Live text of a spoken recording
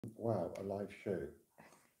Wow, a live show.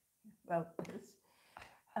 Well,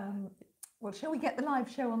 well, shall we get the live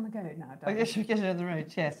show on the go now, I darling? guess we get it on the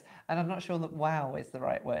road, yes. And I'm not sure that wow is the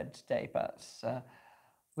right word today, but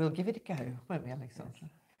we'll give it a go, won't we, Alexandra? Yes.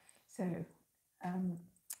 So, um,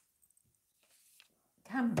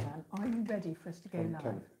 cameraman, are you ready for us to go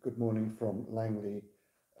live? Good morning from Langley,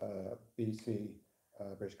 BC,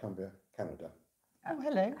 British Columbia, Canada. Oh,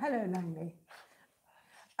 hello. Hello, Langley.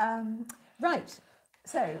 Right,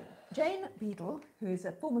 so Jane Beadle, who is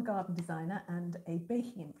a former garden designer and a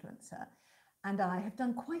baking influencer, and I have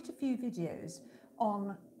done quite a few videos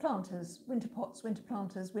on planters, winter pots, winter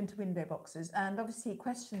planters, winter window boxes, and obviously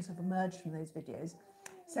questions have emerged from those videos.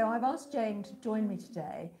 So I've asked Jane to join me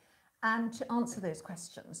today and to answer those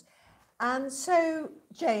questions. And so,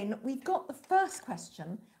 Jane, we've got the first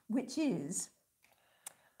question, which is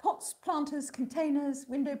pots, planters, containers,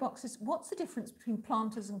 window boxes. What's the difference between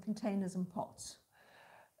planters and containers and pots?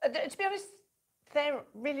 To be honest, there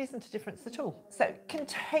really isn't a difference at all. So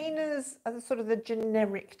containers are sort of the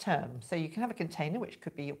generic term. So you can have a container, which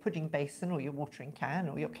could be your pudding basin or your watering can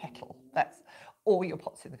or your kettle. Or your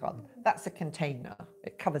pots in the garden. That's a container.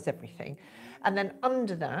 It covers everything. And then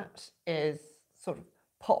under that is sort of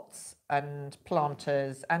pots and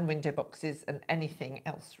planters and window boxes, and anything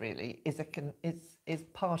else really is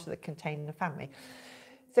part of the container family.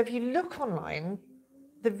 So if you look online,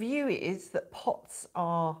 the view is that pots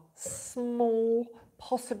are small,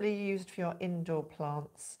 possibly used for your indoor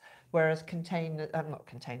plants, whereas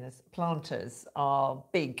planters are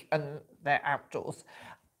big and they're outdoors.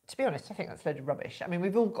 To be honest, I think that's a load of rubbish. I mean,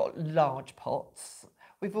 we've all got large pots.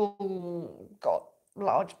 We've all got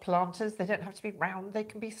large planters. They don't have to be round. They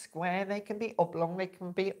can be square. They can be oblong. They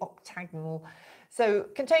can be octagonal. So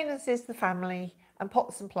containers is the family, and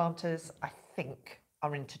pots and planters, I think,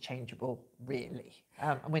 are interchangeable, really.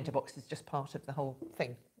 And winter box is just part of the whole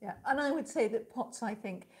thing. Yeah, and I would say that pots, I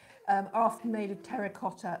think, are often made of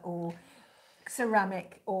terracotta or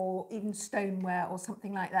ceramic or even stoneware or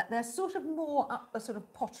something like that. They're sort of more up the sort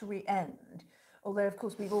of pottery end. Although, of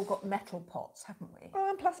course, we've all got metal pots, haven't we? Oh,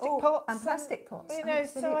 and plastic pots. And plastic pots. You know,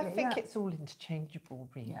 so I think it's all interchangeable,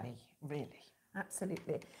 really, really.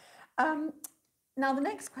 Absolutely. Now, the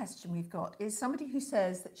next question we've got is somebody who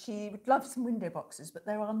says that she would love some window boxes, but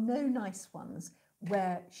there are no nice ones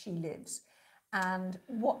where she lives. And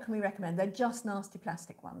what can we recommend? They're just nasty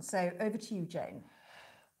plastic ones. So over to you, Jane.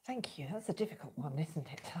 Thank you. That's a difficult one, isn't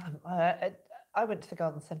it? I went to the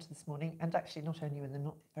garden centre this morning, and actually not only were there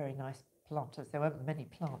not very nice planters, there weren't many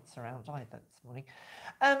plants around either this morning.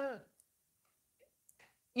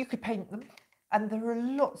 You could paint them, and there are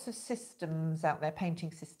lots of systems out there,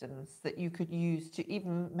 painting systems, that you could use to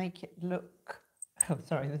even make it look... Oh,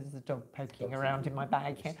 sorry, this is a dog poking around in my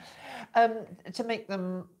bag here. To make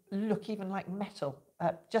them look even like metal.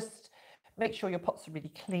 Just make sure your pots are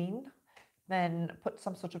really clean, then put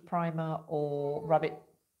some sort of primer or rub it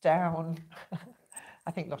down.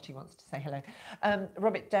 I think Lottie wants to say hello.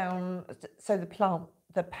 Rub it down so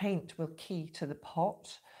the paint will key to the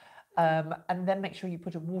pot. And then make sure you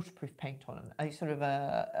put a waterproof paint on. A sort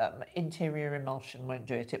of interior emulsion won't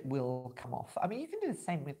do it, it will come off. I mean, you can do the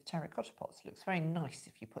same with terracotta pots. It looks very nice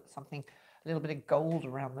if you put something, a little bit of gold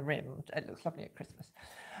around the rim. It looks lovely at Christmas.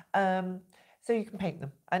 So you can paint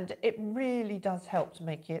them, and it really does help to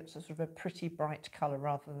make it sort of a pretty bright colour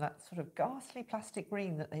rather than that sort of ghastly plastic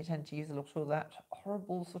green that they tend to use a lot, or that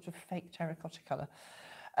horrible sort of fake terracotta colour.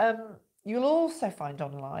 You'll also find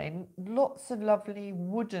online lots of lovely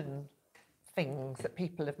wooden things that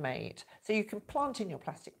people have made. So you can plant in your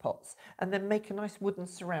plastic pots and then make a nice wooden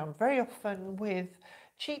surround, very often with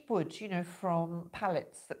cheap wood, you know, from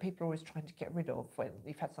pallets that people are always trying to get rid of when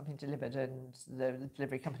you've had something delivered and the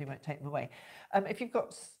delivery company won't take them away.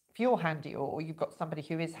 If you're handy, or you've got somebody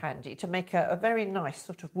who is handy, to make a very nice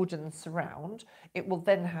sort of wooden surround, it will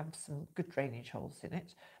then have some good drainage holes in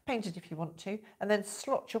it. Paint it if you want to, and then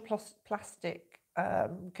slot your plastic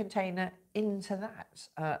container into that.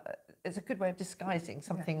 It's a good way of disguising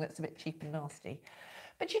something that's a bit cheap and nasty.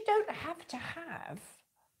 But you don't have to have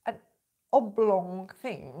an oblong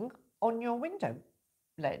thing on your window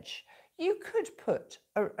ledge. You could put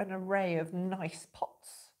an array of nice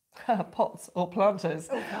pots or planters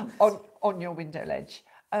on your window ledge.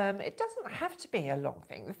 It doesn't have to be a long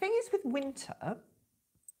thing. The thing is with winter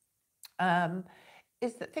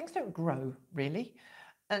is that things don't grow really,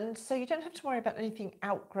 and so you don't have to worry about anything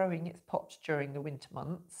outgrowing its pot during the winter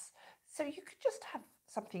months. So you could just have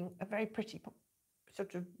something, a very pretty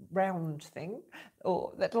sort of round thing,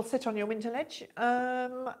 or that'll sit on your winter ledge,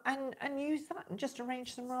 and use that and just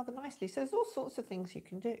arrange them rather nicely. So there's all sorts of things you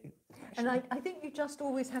can do. And I think you just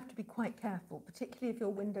always have to be quite careful, particularly if your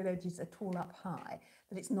window ledges are tall up high,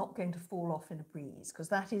 that it's not going to fall off in a breeze, because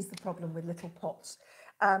that is the problem with little pots.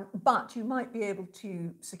 But you might be able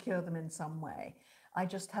to secure them in some way. I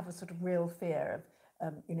just have a sort of real fear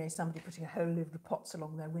of, somebody putting a whole load of pots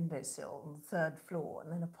along their windowsill on the 3rd floor,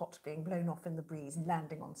 and then a pot being blown off in the breeze and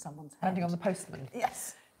landing on someone's head. Landing on the postman.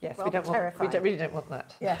 Yes. Yes, we really don't want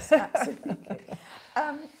that. Yes, absolutely.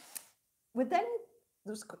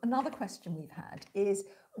 There's another question we've had is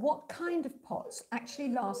what kind of pots actually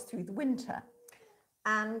last through the winter?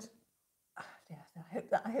 And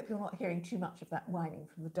I hope you're not hearing too much of that whining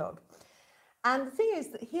from the dog. And the thing is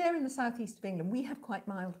that here in the southeast of England, we have quite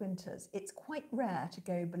mild winters. It's quite rare to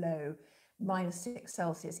go below -6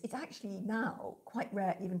 Celsius. It's actually now quite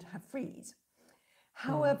rare even to have freeze.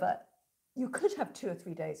 However, you could have 2 or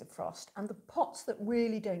 3 days of frost, and the pots that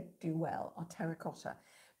really don't do well are terracotta,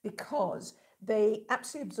 because they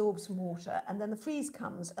absolutely absorb some water, and then the freeze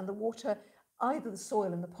comes and the water, either the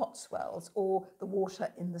soil in the pot swells or the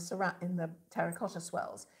water in the terracotta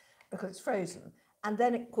swells because it's frozen. And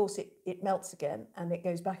then, of course, it melts again and it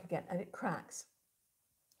goes back again and it cracks.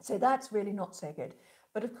 So that's really not so good.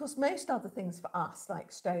 But of course, most other things for us,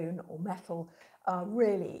 like stone or metal,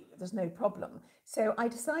 really, there's no problem. So I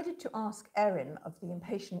decided to ask Erin of the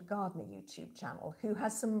Impatient Gardener YouTube channel, who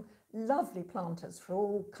has some lovely planters for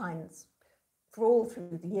all kinds, for all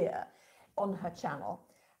through the year on her channel.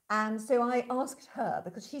 And so I asked her,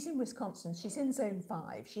 because she's in Wisconsin, she's in zone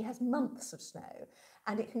 5, she has months of snow,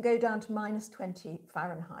 and it can go down to -20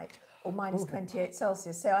 Fahrenheit or -28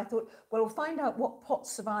 Celsius. So I thought, well, we'll find out what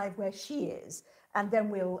pots survive where she is, and then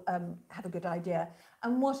we'll have a good idea.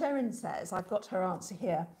 And what Erin says, I've got her answer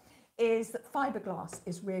here, is that fiberglass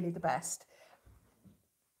is really the best.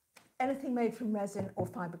 Anything made from resin or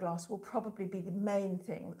fiberglass will probably be the main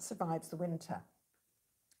thing that survives the winter.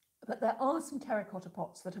 But there are some terracotta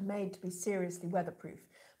pots that are made to be seriously weatherproof,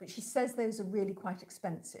 but she says those are really quite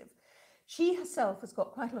expensive. She herself has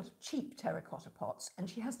got quite a lot of cheap terracotta pots, and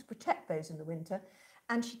she has to protect those in the winter,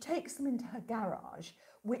 and she takes them into her garage,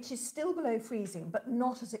 which is still below freezing, but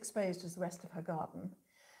not as exposed as the rest of her garden.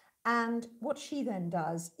 And what she then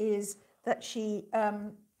does is that she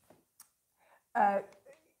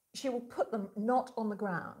will put them not on the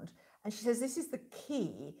ground. And she says this is the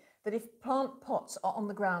key, that if plant pots are on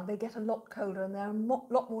the ground, they get a lot colder and they're a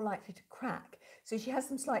lot more likely to crack. So she has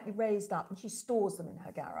them slightly raised up and she stores them in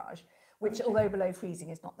her garage, which, although below freezing,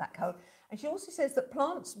 is not that cold. And she also says that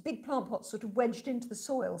big plant pots sort of wedged into the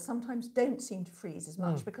soil sometimes don't seem to freeze as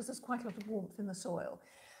much because there's quite a lot of warmth in the soil.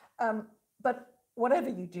 But whatever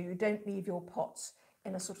you do, don't leave your pots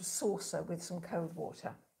in a sort of saucer with some cold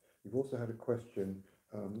water. We've also had a question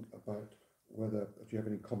about whether, do you have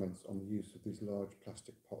any comments on the use of these large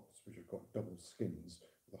plastic pots which have got double skins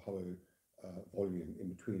with a hollow volume in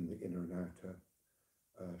between the inner and outer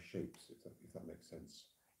shapes, if that makes sense?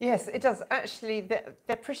 Yes, it does. Actually,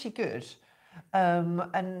 they're pretty good.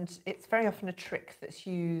 And it's very often a trick that's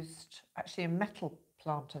used actually in metal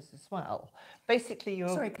planters as well. Basically, you're...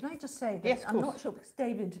 Sorry, can I just say that yes, I'm not sure, because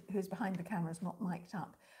David, who's behind the camera, is not mic'd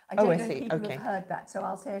up. I Oh, don't I know see. if people Okay. have heard that, so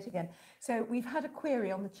I'll say it again. So we've had a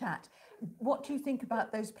query on the chat. What do you think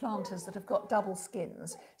about those planters that have got double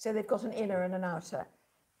skins? So they've got an inner and an outer.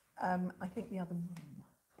 I think the other one.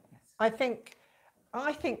 Yes. I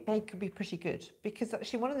think they could be pretty good, because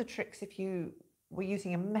actually one of the tricks, if you were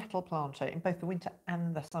using a metal planter in both the winter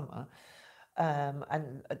and the summer,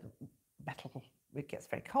 and metal, it gets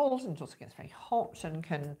very cold and it also gets very hot and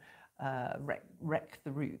can wreck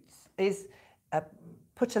the roots, is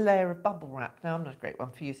put a layer of bubble wrap. Now, I'm not a great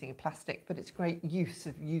one for using a plastic, but it's great use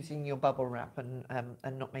of using your bubble wrap and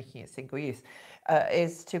not making it single use,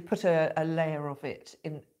 is to put a layer of it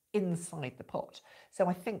inside the pot. So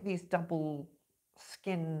I think these double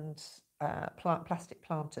skinned plastic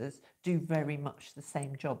planters do very much the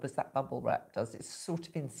same job as that bubble wrap does. It sort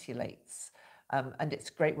of insulates, and it's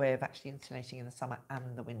a great way of actually insulating in the summer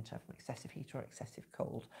and the winter from excessive heat or excessive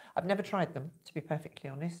cold. I've never tried them, to be perfectly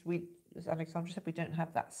honest. As Alexandra said, we don't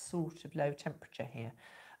have that sort of low temperature here,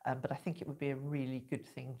 but I think it would be a really good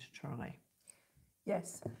thing to try.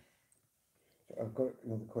 Yes. I've got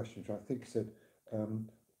another question, which I think said,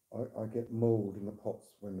 I get mould in the pots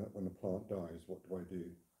when a plant dies. What do I do?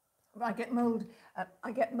 I get mould.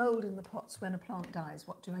 I get mould in the pots when a plant dies.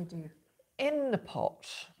 What do I do? In the pot,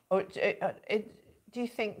 or do you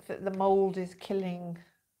think that the mould is killing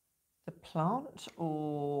the plant,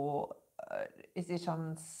 or is it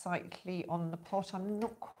unsightly on the pot? I'm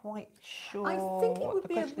not quite sure. I think it what would the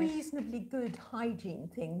be a question is. reasonably good hygiene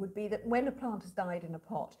thing would be that when a plant has died in a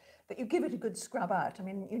pot, that you give it a good scrub out. I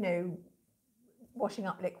mean, you know, washing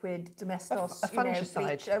up liquid, Domestos, a you know, fungicide.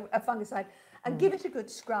 bleach, a fungicide, and give it a good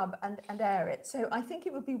scrub and air it. So I think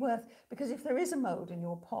it would be worth, because if there is a mould in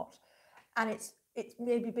your pot and it's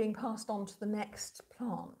maybe being passed on to the next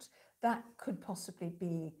plant, that could possibly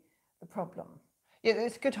be the problem. Yeah,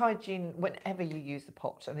 it's good hygiene whenever you use the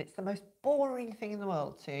pot, and it's the most boring thing in the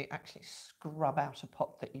world to actually scrub out a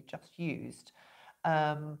pot that you just used.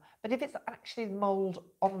 But if it's actually mould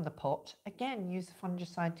on the pot, again, use a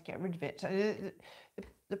fungicide to get rid of it.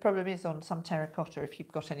 The problem is on some terracotta, if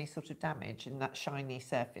you've got any sort of damage and that shiny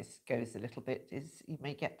surface goes a little bit, is you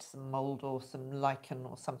may get some mould or some lichen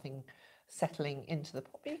or something settling into the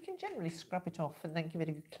pot. But you can generally scrub it off and then give it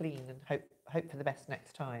a good clean and hope for the best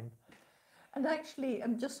next time. And actually,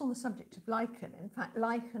 just on the subject of lichen, in fact,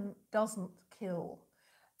 lichen doesn't kill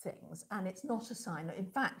things, and it's not a sign. In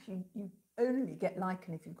fact, you only get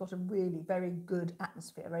lichen if you've got a really very good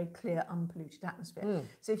atmosphere, very clear, unpolluted atmosphere.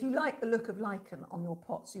 So if you like the look of lichen on your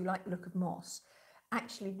pots, you like the look of moss,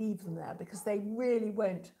 actually leave them there, because they really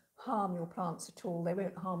won't harm your plants at all. They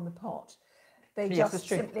won't harm the pot. They just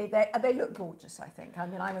simply, they look gorgeous, I think. I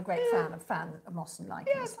mean, I'm a great fan of moss and lichen.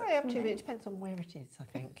 Yes, I am too. It depends on where it is, I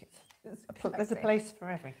think. There's a place for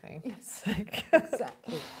everything. Yes,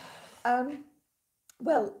 exactly.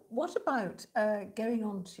 Well, what about going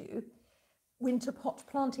on to winter pot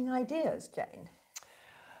planting ideas, Jane?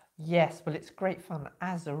 Yes, well, it's great fun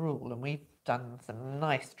as a rule, and we've done some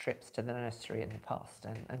nice trips to the nursery in the past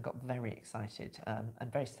and got very excited.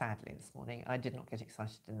 And very sadly this morning, I did not get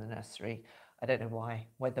excited in the nursery. I don't know why,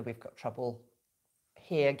 whether we've got trouble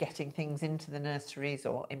here getting things into the nurseries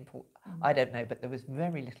or import, I don't know, but there was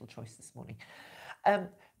very little choice this morning.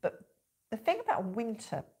 But the thing about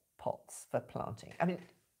winter pots for planting, I mean,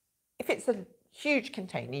 if it's a huge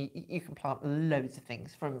container, you can plant loads of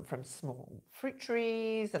things from small fruit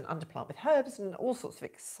trees and underplant with herbs and all sorts of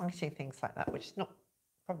exciting things like that, which is not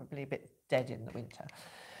probably a bit dead in the winter.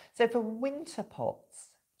 So for winter pots,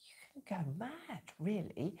 you can go mad,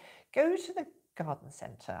 really. Go to the garden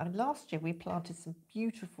centre. I mean, last year we planted some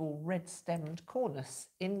beautiful red-stemmed cornus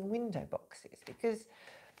in window boxes, because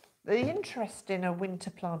the interest in a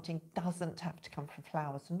winter planting doesn't have to come from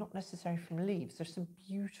flowers and not necessarily from leaves. There's some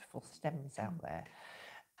beautiful stems out there.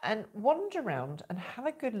 And wander around and have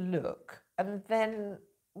a good look. And then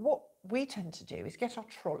what we tend to do is get our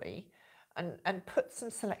trolley and put some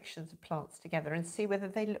selections of plants together and see whether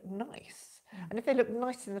they look nice. And if they look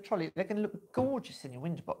nice in the trolley, they're going to look gorgeous in your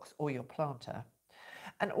window box or your planter.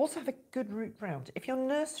 And also have a good root round. If your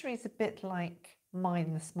nursery is a bit like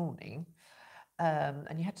mine this morning,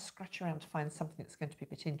 and you had to scratch around to find something that's going to be a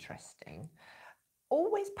bit interesting,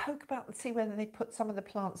 always poke about and see whether they put some of the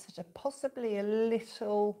plants that are possibly a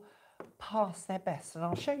little past their best. And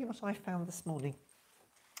I'll show you what I found this morning.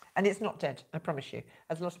 And it's not dead, I promise you.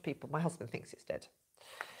 As a lot of people, my husband thinks it's dead.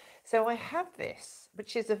 So I have this,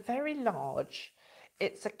 which is a very large,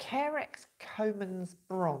 it's a Carex Comans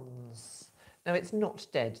Bronze. Now, it's not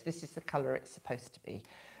dead. This is the colour it's supposed to be.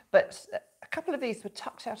 But a couple of these were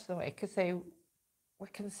tucked out of the way because they were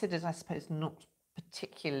considered, I suppose, not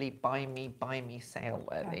particularly buy me sale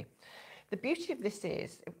worthy. Okay. The beauty of this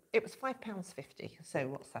is it was £5.50. So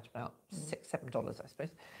what's that, about $6-7, I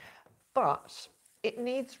suppose. But it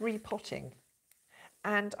needs repotting.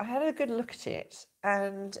 And I had a good look at it,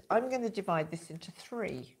 and I'm going to divide this into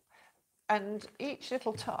 3. And each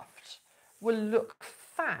little tuft will look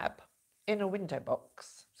fab in a window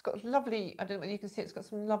box. It's got lovely, I don't know whether you can see, it's got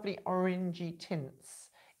some lovely orangey tints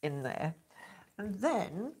in there. And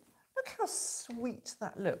then, look how sweet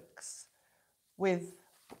that looks with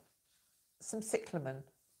some cyclamen.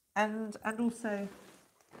 And also,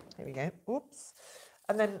 here we go, oops.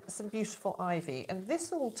 And then some beautiful ivy. And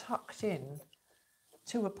this all tucked in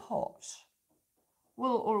to a pot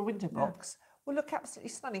or a window box will look absolutely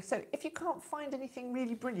stunning. So if you can't find anything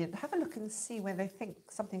really brilliant, have a look and see where they think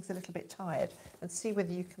something's a little bit tired and see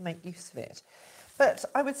whether you can make use of it. But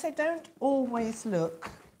I would say don't always look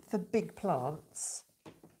for big plants.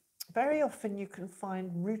 Very often you can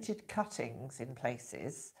find rooted cuttings in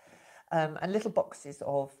places and little boxes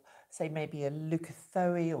of, say, maybe a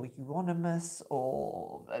leucothoe or euonymus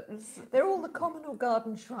or... They're all the common or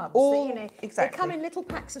garden shrubs. All, that, you know, exactly. They come in little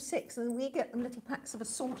packs of 6, and we get them little packs of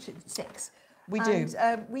assorted 6. We do.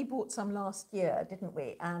 We bought some last year, didn't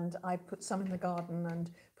we? And I put some in the garden and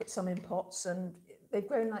put some in pots, and they've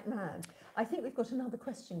grown like mad. I think we've got another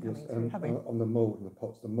question coming through. On the mould in the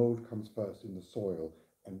pots, the mould comes first in the soil,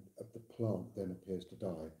 and the plant then appears to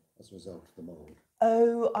die, as a result of the mould.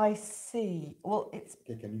 Oh, I see. Well, it's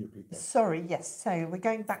Okay, can you repeat that? sorry, yes. So we're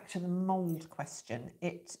going back to the mould question.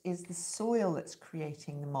 It is the soil that's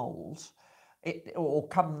creating the mould. The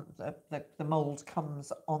mould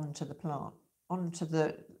comes onto the plant, onto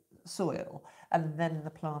the soil, and then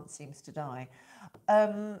the plant seems to die.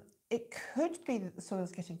 It could be that the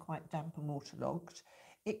soil's getting quite damp and waterlogged.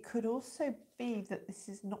 It could also be that this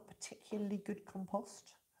is not particularly good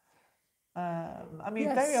compost. I mean,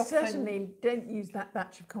 Yes, very often. certainly don't use that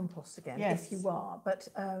batch of compost again Yes. if you are. But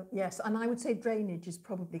yes, and I would say drainage is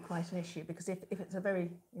probably quite an issue, because if it's a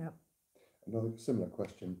very, Another similar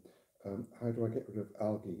question, how do I get rid of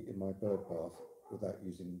algae in my bird bath without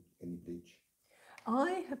using any bleach?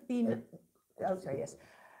 I have been, yes.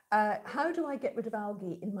 How do I get rid of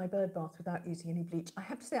algae in my bird bath without using any bleach? I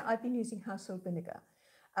have to say I've been using household vinegar.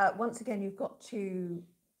 Once again, you've got to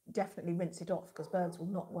definitely rinse it off, because birds will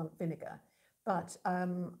not want vinegar. But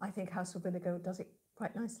I think household vinegar does it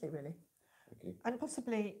quite nicely, really. Okay. And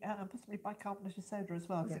possibly bicarbonate of soda as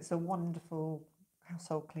well, because Yeah. it's a wonderful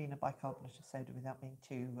household cleaner, bicarbonate of soda, without being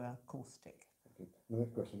too caustic. Okay. Another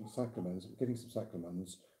question, cyclamens. I'm getting some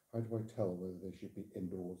cyclamens. How do I tell whether they should be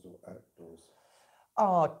indoors or outdoors?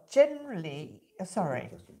 Generally, sorry,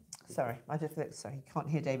 Question. I just sorry, you can't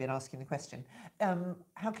hear David asking the question.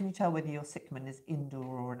 How can you tell whether your cyclamen is indoor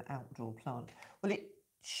or an outdoor plant? Well, it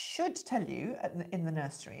should tell you in the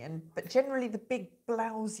nursery, but generally the big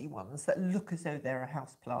blousy ones that look as though they're a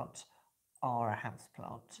house plant are a house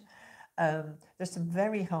plant. There's some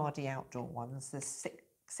very hardy outdoor ones. There's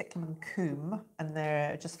cyclamen coum, and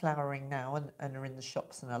they're just flowering now and are in the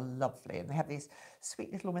shops and are lovely. And they have these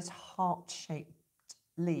sweet little almost heart-shaped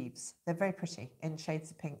leaves. They're very pretty in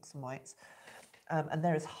shades of pinks and whites, and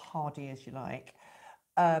they're as hardy as you like.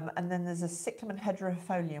 And then there's a cyclamen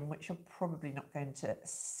hederifolium, which you're probably not going to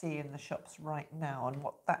see in the shops right now. And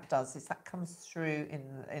what that does is that comes through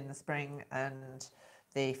in the spring, and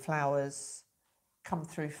the flowers come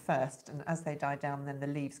through first, and as they die down, then the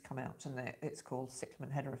leaves come out, and it's called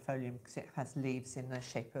cyclamen hederifolium because it has leaves in the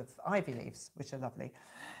shape of ivy leaves, which are lovely.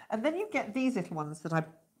 And then you get these little ones that I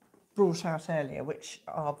brought out earlier, which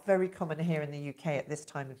are very common here in the UK at this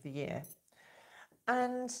time of the year.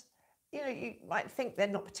 And you might think they're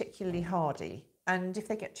not particularly hardy, and if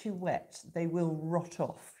they get too wet, they will rot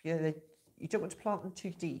off. You don't want to plant them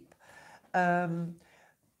too deep,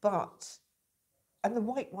 and the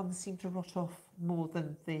white ones seem to rot off more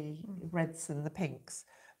than the reds and the pinks.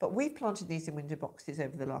 But we've planted these in window boxes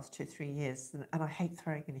over the last 2 or 3 years, and I hate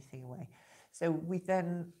throwing anything away. So we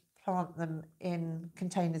then plant them in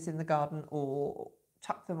containers in the garden, or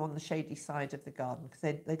tuck them on the shady side of the garden, because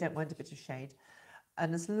they don't mind a bit of shade.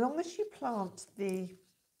 And as long as you plant I don't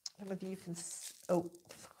know whether you can,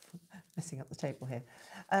 messing up the table here.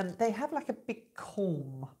 They have like a big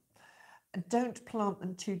culm. And don't plant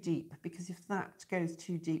them too deep, because if that goes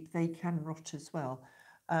too deep, they can rot as well.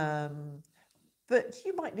 But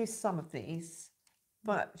you might lose some of these,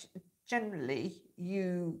 but generally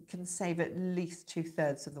you can save at least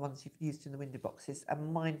 2/3 of the ones you've used in the window boxes.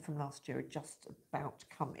 And mine from last year are just about to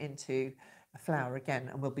come into a flower again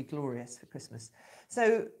and will be glorious for Christmas.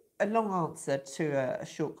 So a long answer to a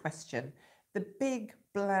short question. The big,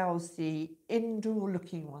 blousy,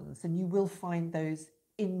 indoor-looking ones, and you will find those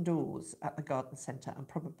indoors at the garden centre, and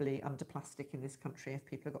probably under plastic in this country if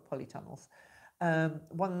people have got polytunnels.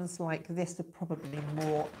 Ones like this are probably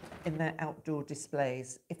more in their outdoor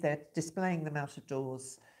displays. If they're displaying them out of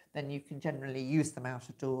doors, then you can generally use them out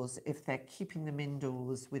of doors. If they're keeping them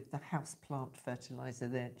indoors with the houseplant fertiliser,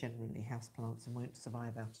 they're generally houseplants and won't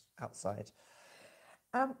survive outside.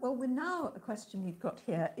 Well, a question we've got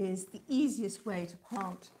here is the easiest way to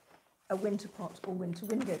plant a winter pot or winter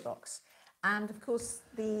window box. And of course,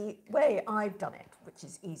 the way I've done it, which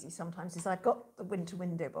is easy sometimes, is I've got the winter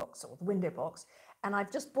window box or the window box, and I've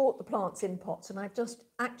just bought the plants in pots, and I've just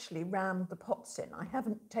actually rammed the pots in. I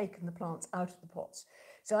haven't taken the plants out of the pots.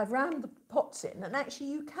 So I've rammed the pots in, and actually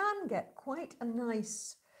you can get quite a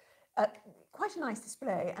nice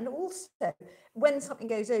display. And also, when something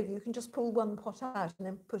goes over, you can just pull one pot out and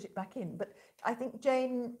then put it back in. But I think,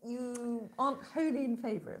 Jane, you aren't wholly in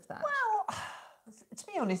favour of that. Well, to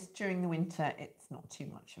be honest, during the winter, it's not too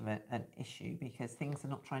much of an issue, because things are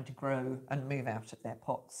not trying to grow and move out of their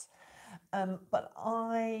pots. But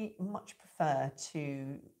I much prefer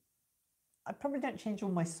I probably don't change all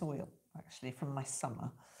my soil, actually, from my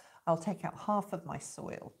summer. I'll take out half of my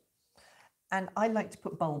soil. And I like to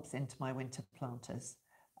put bulbs into my winter planters,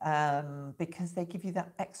 because they give you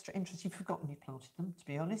that extra interest. You've forgotten you planted them, to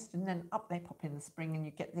be honest, and then up they pop in the spring, and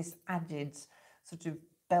you get this added sort of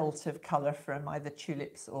belt of colour from either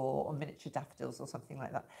tulips or miniature daffodils or something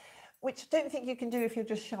like that, which I don't think you can do if you're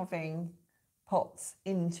just shoving pots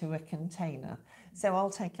into a container. So I'll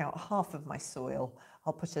take out half of my soil,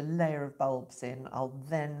 I'll put a layer of bulbs in,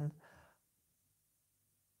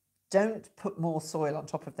 don't put more soil on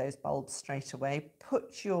top of those bulbs straight away.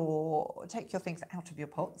 Take your things out of your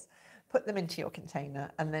pots, put them into your container,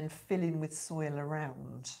 and then fill in with soil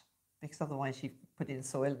around, because otherwise you've put in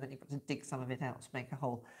soil and then you've got to dig some of it out to make a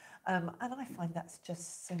hole. And I find that's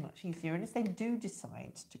just so much easier. And if they do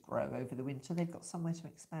decide to grow over the winter, they've got somewhere to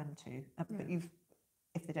expand to. But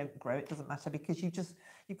if they don't grow, it doesn't matter, because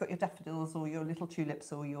you've got your daffodils or your little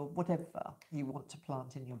tulips or your whatever you want to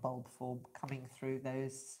plant in your bulb form coming through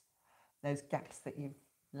those gaps that you've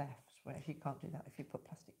left, whereas you can't do that if you put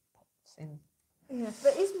plastic pots in. Yes,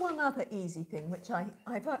 there is one other easy thing which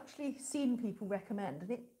I've actually seen people recommend,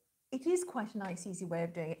 and it is quite a nice easy way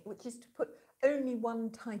of doing it, which is to put only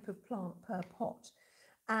one type of plant per pot.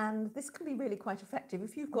 And this can be really quite effective.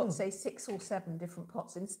 If you've got, say, 6 or 7 different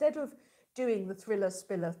pots, instead of doing the thriller,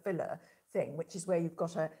 spiller, filler thing, which is where you've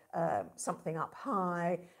got something up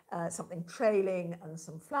high, something trailing and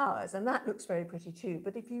some flowers, and that looks very pretty too.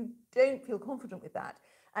 But if you don't feel confident with that,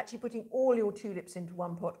 actually putting all your tulips into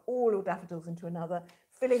one pot, all your daffodils into another,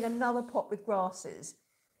 filling another pot with grasses,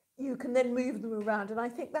 you can then move them around, and I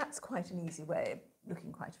think that's quite an easy way of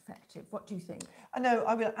looking quite effective. What do you think? I know,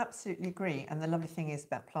 I will absolutely agree. And the lovely thing is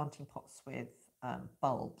about planting pots with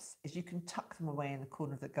bulbs is you can tuck them away in the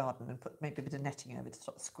corner of the garden and put maybe a bit of netting over to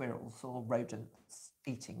stop squirrels or rodents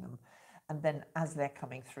eating them. And then as they're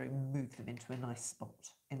coming through, move them into a nice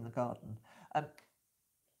spot in the garden. I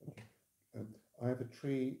have a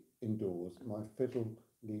tree indoors. My fiddle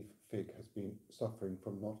leaf fig has been suffering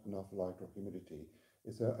from not enough light or humidity.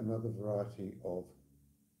 Is there another variety of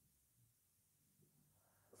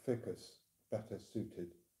ficus better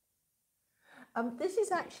suited? This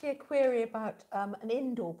is actually a query about an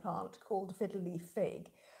indoor plant called fiddle leaf fig,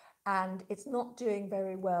 and it's not doing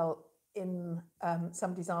very well. In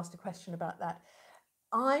somebody's asked a question about that.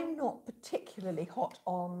 I'm not particularly hot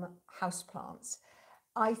on houseplants.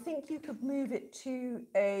 I think you could move it to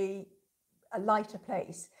a lighter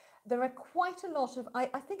place. There are quite a lot of, I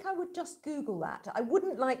think I would just Google that. I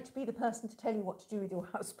wouldn't like to be the person to tell you what to do with your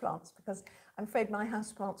houseplants, because I'm afraid my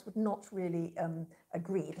houseplants would not really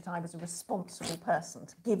agree that I was a responsible person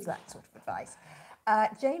to give that sort of advice.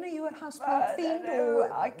 Jane, are you a houseplant fiend? No,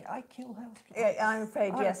 I kill houseplants. I'm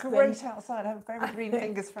afraid, yes. I'm great outside. I have very green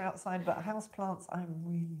fingers for outside, but houseplants I'm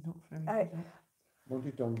really not very good at.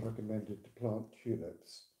 Monty Don recommended to plant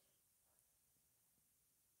tulips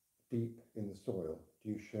deep in the soil. Do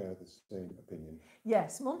you share the same opinion?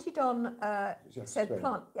 Yes, Monty Don said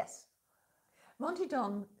plant, yes. Monty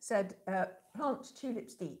Don said plant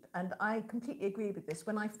tulips deep, and I completely agree with this.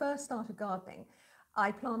 When I first started gardening,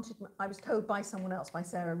 I was told by someone else, by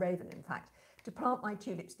Sarah Raven in fact, to plant my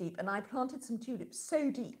tulips deep, and I planted some tulips so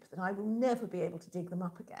deep that I will never be able to dig them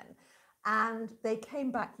up again. And they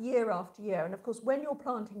came back year after year, and of course when you're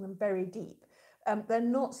planting them very deep, they're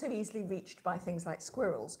not so easily reached by things like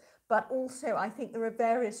squirrels, but also I think there are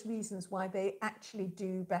various reasons why they actually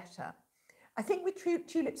do better. I think with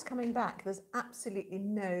tulips coming back, there's absolutely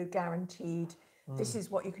no guaranteed this is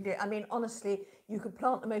what you can do. I mean, honestly, you could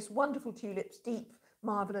plant the most wonderful tulips, deep,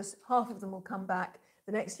 marvellous, half of them will come back,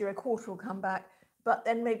 the next year a quarter will come back, but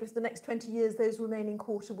then maybe for the next 20 years, those remaining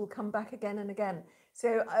quarter will come back again and again.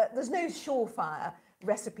 So there's no surefire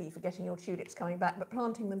recipe for getting your tulips coming back, but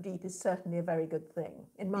planting them deep is certainly a very good thing,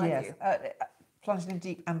 in my view. Planting them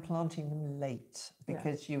deep and planting them late,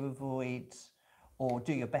 because you avoid, or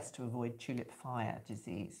do your best to avoid, tulip fire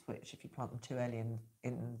disease, which if you plant them too early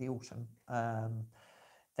in the autumn,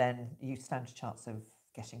 then you stand a chance of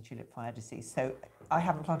getting tulip fire disease. So I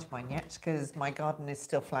haven't planted mine yet because my garden is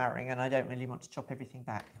still flowering and I don't really want to chop everything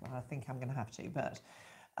back. Well, I think I'm going to have to, but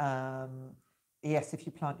yes, if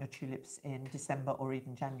you plant your tulips in December or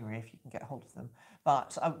even January, if you can get hold of them.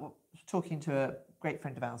 But I was talking to a great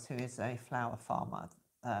friend of ours who is a flower farmer,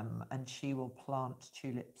 and she will plant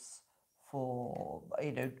tulips for,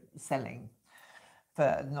 selling,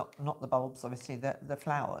 for not the bulbs, obviously, the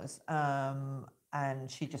flowers.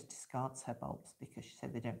 And she just discards her bulbs because she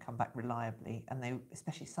said they don't come back reliably, and they,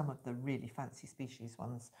 especially some of the really fancy species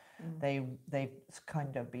ones, they've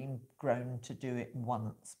kind of been grown to do it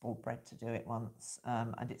once or bred to do it once,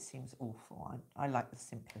 and it seems awful. I like the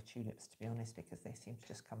simpler tulips, to be honest, because they seem to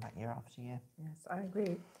just come back year after year. Yes, I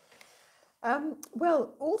agree.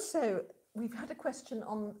 Well, also we've had a question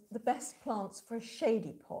on the best plants for a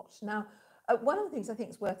shady pot. Now, one of the things I think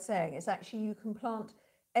is worth saying is actually you can plant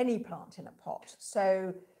any plant in a pot.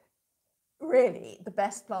 So really the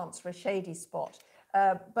best plants for a shady spot.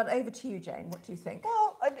 But over to you, Jane. What do you think?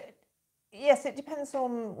 Well, yes, it depends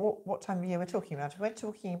on what time of year we're talking about. If we're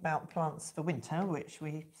talking about plants for winter, which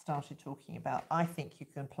we started talking about, I think you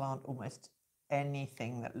can plant almost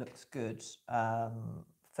anything that looks good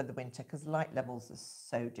for the winter, because light levels are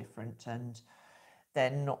so different, and they're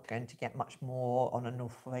not going to get much more on a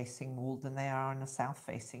north-facing wall than they are on a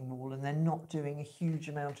south-facing wall, and they're not doing a huge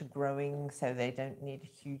amount of growing, so they don't need a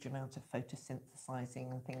huge amount of photosynthesizing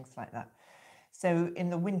and things like that. So in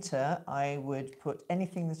the winter, I would put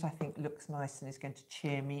anything that I think looks nice and is going to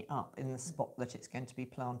cheer me up in the spot that it's going to be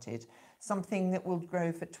planted. Something that will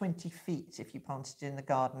grow for 20 feet if you plant it in the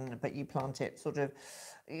garden, but you plant it sort of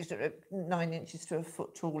 9 inches to a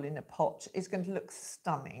foot tall in a pot, is going to look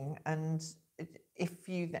stunning. And if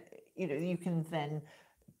you can then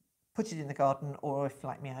put it in the garden, or if,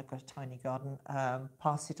 like me, I've got a tiny garden,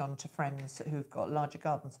 pass it on to friends who've got larger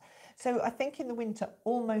gardens. So I think in the winter,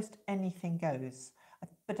 almost anything goes.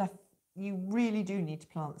 But you really do need to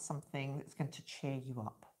plant something that's going to cheer you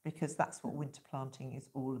up, because that's what winter planting is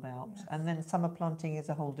all about. Yes. And then summer planting is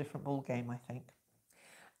a whole different ball game, I think.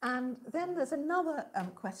 And then there's another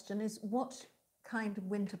question, is what kind of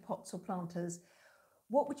winter pots or planters,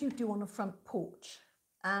 what would you do on a front porch?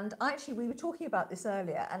 And actually, we were talking about this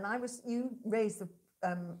earlier, and you raised the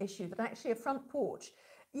issue that actually a front porch,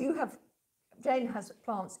 Jane has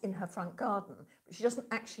plants in her front garden, but she doesn't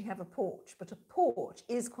actually have a porch. But a porch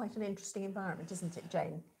is quite an interesting environment, isn't it,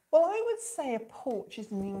 Jane? Well, I would say a porch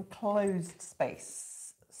is an enclosed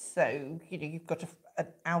space. So, you've got an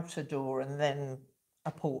outer door and then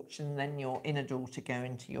a porch and then your inner door to go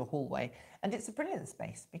into your hallway. And it's a brilliant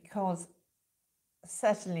space because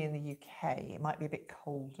certainly in the UK, it might be a bit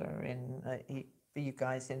colder for you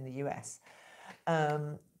guys in the US,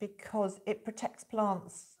 because it protects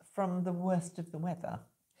plants from the worst of the weather.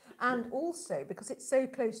 And also because it's so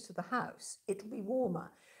close to the house, it'll be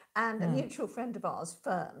warmer. And a mutual friend of ours,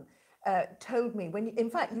 Fern, told me, in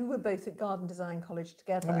fact, you were both at Garden Design College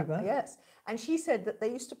together. We were. Yes. And she said that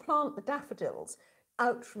they used to plant the daffodils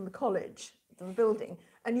out from the college, the building,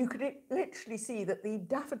 and you could literally see that the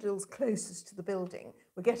daffodils closest to the building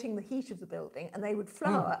were getting the heat of the building, and they would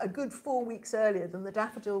flower a good 4 weeks earlier than the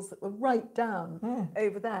daffodils that were right down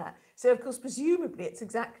over there. So, of course, presumably it's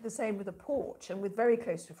exactly the same with a porch, and with very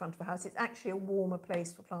close to the front of a house, it's actually a warmer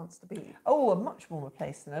place for plants to be. Oh, a much warmer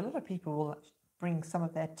place. And a lot of people will bring some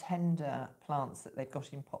of their tender plants that they've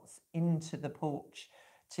got in pots into the porch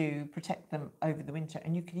to protect them over the winter.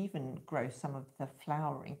 And you can even grow some of the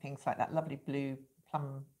flowering things like that lovely blue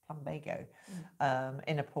plumbago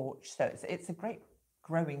in a porch. So it's a great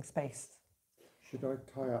growing space. Should I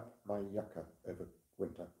tie up my yucca over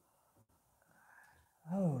winter?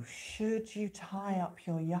 Oh, should you tie up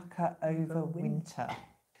your yucca over winter?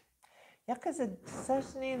 Yuccas are,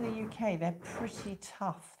 certainly in the UK, they're pretty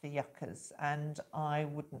tough, the yuccas, and I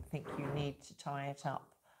wouldn't think you need to tie it up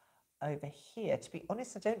over here. To be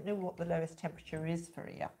honest, I don't know what the lowest temperature is for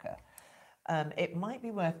a yucca. It might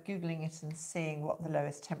be worth Googling it and seeing what the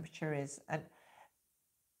lowest temperature is. And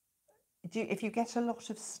if you get a lot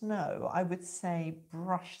of snow, I would say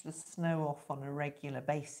brush the snow off on a regular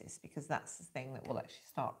basis, because that's the thing that will actually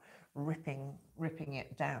start ripping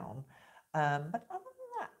it down. But other than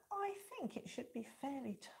that, I think it should be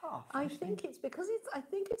fairly tough. I think it's because I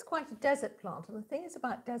think it's quite a desert plant, and the thing is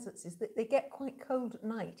about deserts is that they get quite cold at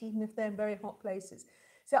night, even if they're in very hot places.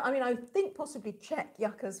 So, I mean, I think possibly check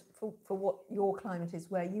yuccas for what your climate is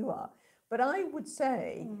where you are. But I would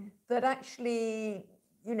say that actually,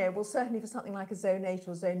 well, certainly for something like a zone 8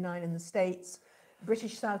 or zone 9 in the States,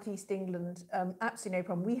 British Southeast England, absolutely no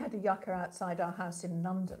problem. We had a yucca outside our house in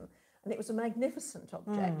London, and it was a magnificent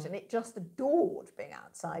object, and it just adored being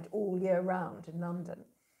outside all year round in London.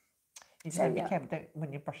 You have to be careful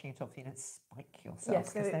when you're brushing it off, you don't spike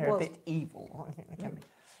yourself, because they're a bit evil. I think they can be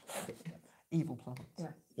a bit evil plants. Yeah.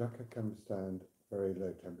 Yucca can withstand very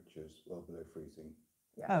low temperatures, well below freezing.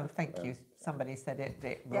 Yeah. Oh, thank you. Somebody said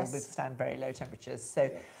it will withstand very low temperatures. So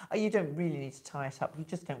you don't really need to tie it up. You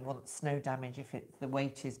just don't want snow damage if the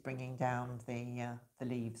weight is bringing down the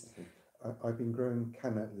leaves. I've been growing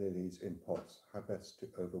canna lilies in pots. How best to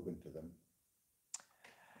overwinter them?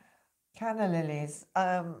 Canna lilies,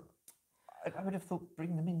 I would have thought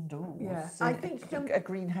bring them indoors. Yeah, I think a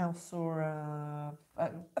greenhouse or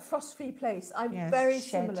a frost-free place. Very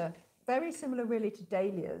similar really to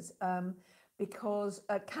dahlias, because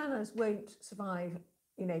cannas won't survive,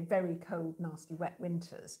 very cold, nasty, wet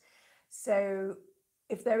winters. So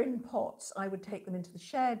if they're in pots, I would take them into the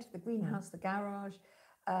shed, the greenhouse, the garage.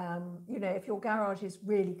 If your garage is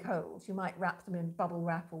really cold, you might wrap them in bubble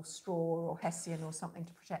wrap or straw or hessian or something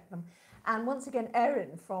to protect them. And once again,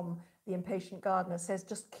 Erin from The Impatient Gardener says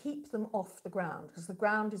just keep them off the ground because the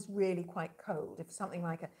ground is really quite cold. If something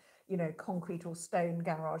like a, you know, concrete or stone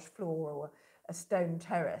garage floor or a stone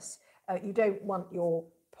terrace, you don't want your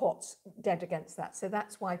pots dead against that. So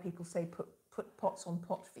that's why people say put pots on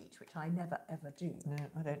pot feet, which I never ever do. No,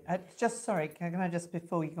 I don't. Just sorry, can I just,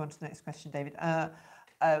 before you go on to the next question, David,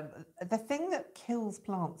 the thing that kills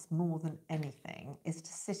plants more than anything is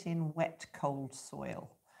to sit in wet, cold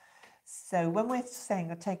soil. So when we're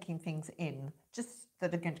saying taking things in, just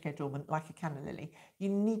that are going to go dormant, like a canna lily, you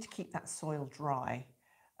need to keep that soil dry.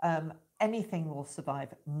 Anything will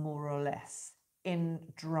survive more or less in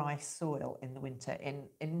dry soil in the winter,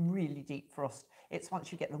 in really deep frost. It's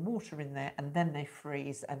once you get the water in there and then they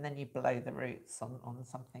freeze and then you blow the roots on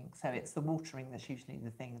something. So it's the watering that's usually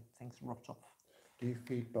the thing, things rot off. Do you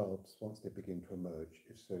feed bulbs once they begin to emerge?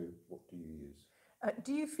 If so, what do you use?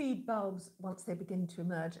 Do you feed bulbs once they begin to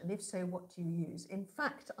emerge? And if so, what do you use? In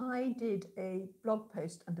fact, I did a blog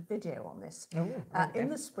post and a video on this in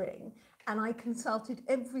the spring, and I consulted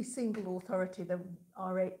every single authority, the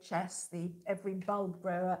RHS, every bulb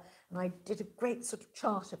grower, and I did a great sort of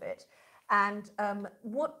chart of it. And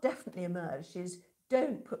what definitely emerged is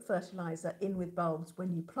don't put fertiliser in with bulbs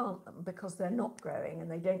when you plant them because they're not growing and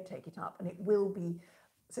they don't take it up and it will be,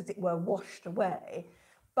 as it were, washed away.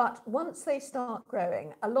 But once they start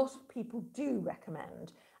growing, a lot of people do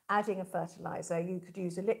recommend adding a fertiliser. You could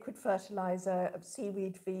use a liquid fertiliser, of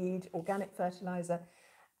seaweed feed, organic fertiliser,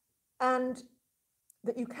 and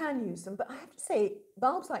that you can use them. But I have to say,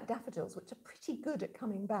 bulbs like daffodils, which are pretty good at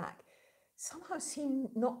coming back, somehow seem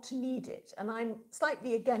not to need it. And I'm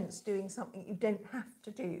slightly against doing something you don't have to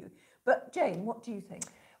do. But Jane, what do you think?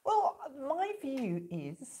 Well, my view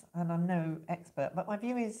is, and I'm no expert, but my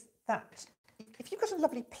view is that if you've got a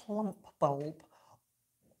lovely plump bulb,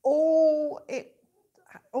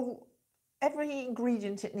 every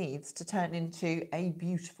ingredient it needs to turn into a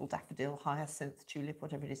beautiful daffodil, hyacinth, tulip,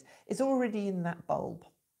 whatever it is already in that bulb.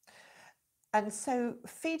 And so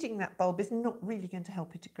feeding that bulb is not really going to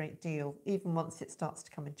help it a great deal, even once it starts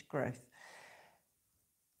to come into growth.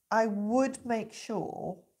 I would make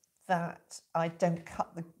sure that I don't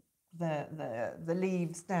cut the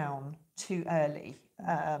leaves down too early.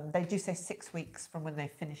 They do say 6 weeks from when they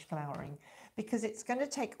finish flowering, because it's going to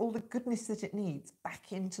take all the goodness that it needs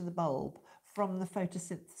back into the bulb from the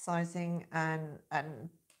photosynthesizing and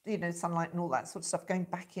you know, sunlight and all that sort of stuff going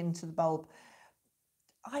back into the bulb.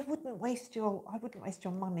 I wouldn't waste your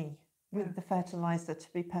money with the fertilizer,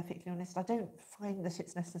 to be perfectly honest. I don't find that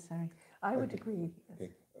it's necessary. I would agree.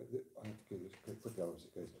 Okay, I have to go this quickly as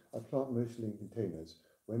it goes. I plant mostly in containers.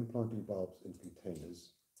 When planting bulbs in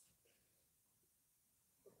containers,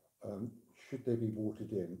 should they be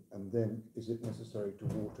watered in? And then is it necessary to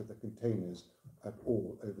water the containers at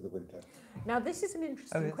all over the winter? Now, this is an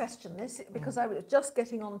interesting question. Because I was just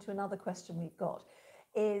getting on to another question we've got,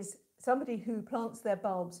 is somebody who plants their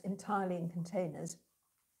bulbs entirely in containers.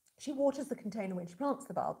 She waters the container when she plants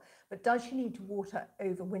the bulb, but does she need to water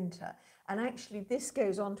over winter? And actually, this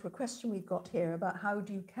goes on to a question we've got here about how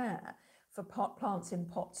do you care for plants in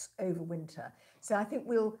pots over winter. So I think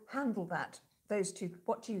we'll handle that. Those two.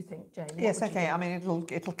 What do you think, Jane? Yes, okay. I mean, it'll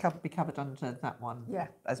be covered under that one. Yeah.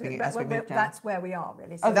 As we move down. That's where we are,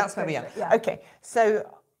 really. So oh, that's where we are. Yeah. Okay. So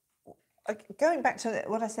going back to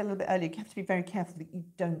what I said a little bit earlier, you have to be very careful that you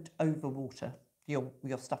don't overwater your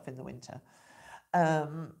stuff in the winter,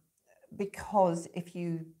 because if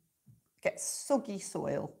you get soggy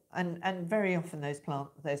soil, and very often those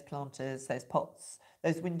planters, those pots,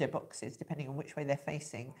 those window boxes, depending on which way they're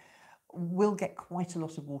facing, will get quite a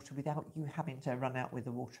lot of water without you having to run out with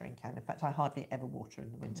a watering can. In fact, I hardly ever water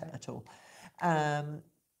in the winter at all.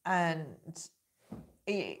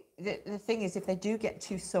 The thing is, if they do get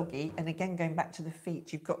too soggy, and again going back to the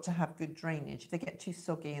feet, you've got to have good drainage. If they get too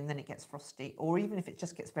soggy and then it gets frosty, or even if it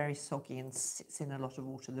just gets very soggy and sits in a lot of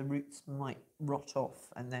water, the roots might rot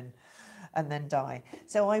off and then die.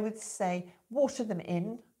 So I would say water them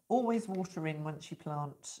in. Always water in once you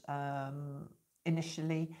plant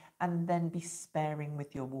initially, and then be sparing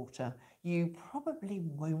with your water. You probably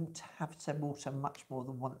won't have to water much more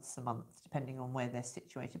than once a month, depending on where they're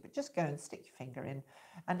situated, but just go and stick your finger in.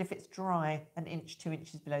 And if it's dry, 1 inch, 2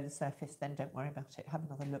 inches below the surface, then don't worry about it. Have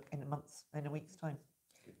another look in a week's time.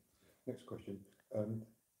 Okay. Next question.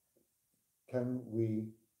 Can we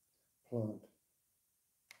plant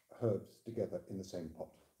herbs together in the same pot?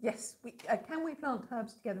 Yes, can we plant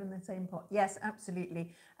herbs together in the same pot? Yes,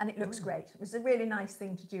 absolutely. And it looks great. It's a really nice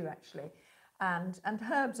thing to do, actually. And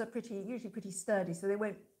herbs are usually pretty sturdy, so they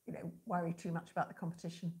won't, worry too much about the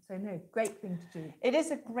competition. So no, great thing to do. It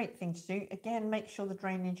is a great thing to do. Again, make sure the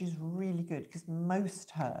drainage is really good, because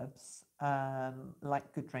most herbs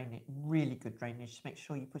like good drainage, really good drainage. Make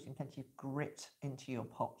sure you put in plenty of grit into your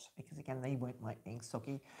pot, because again, they won't like being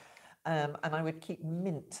soggy. And I would keep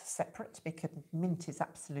mint separate, because mint is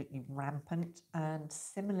absolutely rampant. And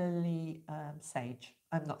similarly, sage,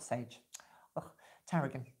 not sage,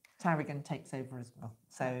 tarragon. Tarragon takes over as well.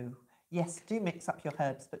 So yes, do mix up your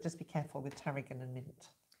herbs, but just be careful with tarragon and mint.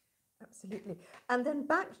 Absolutely. And then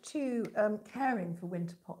back to caring for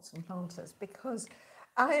winter pots and planters, because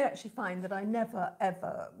I actually find that I never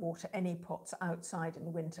ever water any pots outside in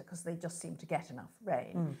the winter because they just seem to get enough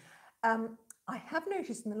rain. I have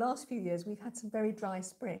noticed in the last few years we've had some very dry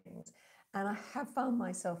springs, and I have found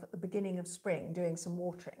myself at the beginning of spring doing some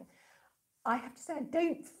watering. I have to say I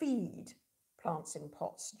don't feed plants in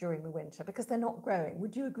pots during the winter because they're not growing.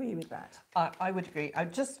 Would you agree with that? I would agree.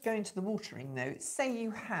 I'd just go into the watering though. Say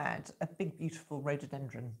you had a big, beautiful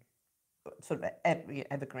rhododendron, sort of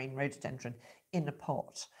evergreen rhododendron in a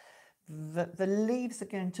pot. The leaves are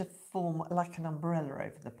going to form like an umbrella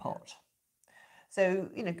over the pot. So,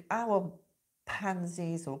 our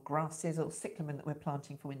pansies or grasses or cyclamen that we're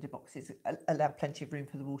planting for window boxes allow plenty of room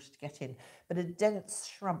for the water to get in. But a dense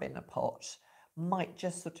shrub in a pot might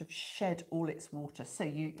just sort of shed all its water. So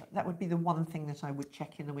that would be the one thing that I would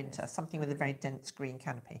check in the winter, something with a very dense green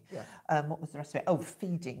canopy. Yeah. What was the rest of it? Oh,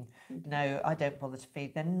 feeding. No, I don't bother to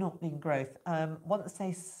feed. They're not in growth. Once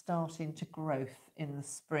they start into growth in the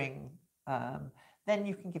spring, then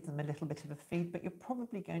you can give them a little bit of a feed, but you're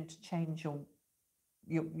probably going to change your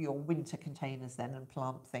winter containers then and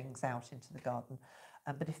plant things out into the garden.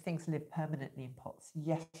 But if things live permanently in pots,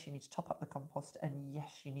 yes, you need to top up the compost, and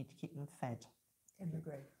yes, you need to keep them fed.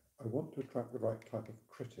 Agree. I want to attract the right type of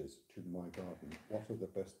critters to my garden. What are the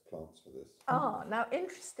best plants for this? Now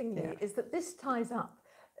interestingly is that this ties up.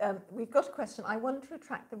 We've got a question. I want to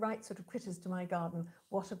attract the right sort of critters to my garden.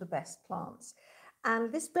 What are the best plants?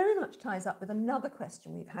 And this very much ties up with another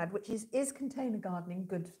question we've had, which is container gardening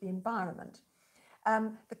good for the environment?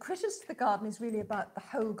 The critters to the garden is really about the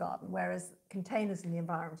whole garden, whereas containers in the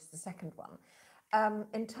environment is the second one.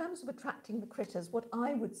 In terms of attracting the critters, what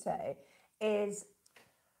I would say is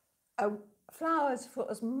flowers for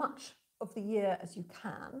as much of the year as you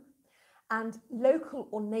can, and local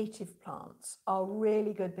or native plants are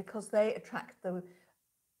really good because they attract the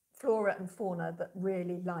flora and fauna that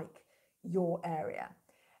really like your area.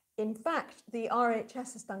 In fact, the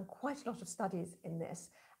RHS has done quite a lot of studies in this,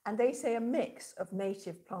 and they say a mix of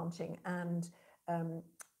native planting and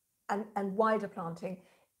wider planting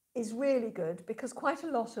is really good, because quite a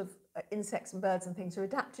lot of insects and birds and things are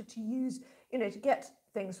adapted to use, to get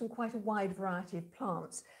things from quite a wide variety of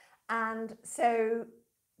plants. And so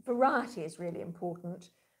variety is really important,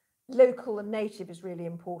 local and native is really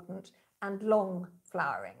important, and long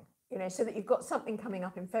flowering, so that you've got something coming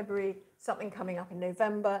up in February, something coming up in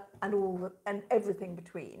November, and everything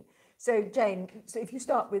between. So Jane, if you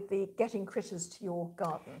start with the getting critters to your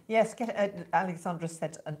garden. Yes, Alexandra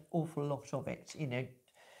said an awful lot of it,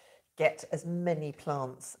 get as many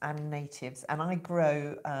plants and natives. And I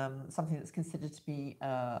grow something that's considered to be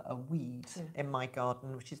a weed in my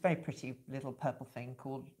garden, which is a very pretty little purple thing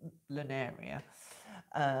called Lunaria.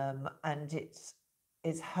 And it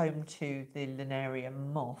is home to the Lunaria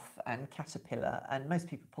moth and caterpillar, and most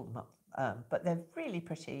people pull them up. But they're really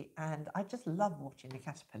pretty, and I just love watching the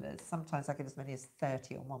caterpillars. Sometimes I get as many as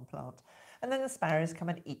 30 on one plant. And then the sparrows come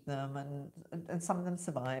and eat them, and some of them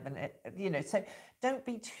survive. And, so don't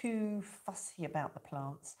be too fussy about the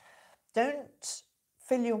plants. Don't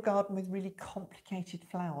fill your garden with really complicated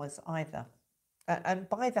flowers either. And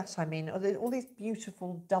by that I mean all these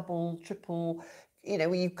beautiful double, triple,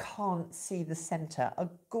 where you can't see the centre, are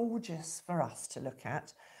gorgeous for us to look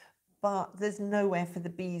at. But there's nowhere for the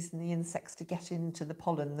bees and the insects to get into the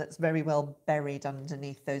pollen that's very well buried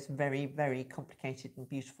underneath those very, very complicated and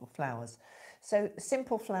beautiful flowers. So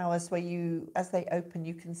simple flowers where as they open,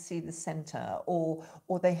 you can see the centre, or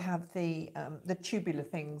they have the tubular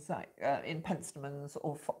things like in penstemons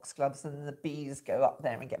or foxgloves, and the bees go up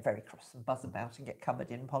there and get very cross and buzz about and get covered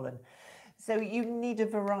in pollen. So you need a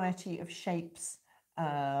variety of shapes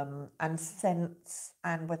and scents,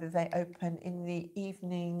 and whether they open in the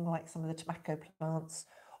evening like some of the tobacco plants,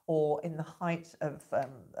 or in the height of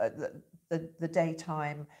the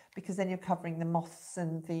daytime, because then you're covering the moths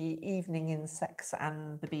and the evening insects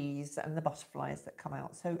and the bees and the butterflies that come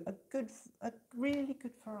out. So a really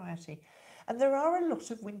good variety. And there are a lot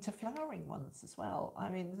of winter flowering ones as well. I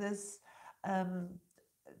mean, there's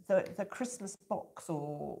the Christmas box,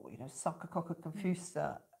 or Sarcococca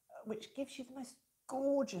confusa, which gives you the most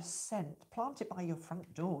gorgeous scent. Plant it by your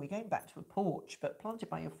front door. We're going back to a porch, but plant it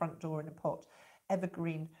by your front door in a pot.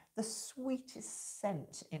 Evergreen, the sweetest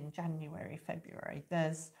scent in January, February.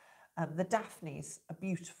 There's the daphnes are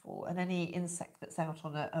beautiful, and any insect that's out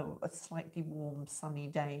on a slightly warm, sunny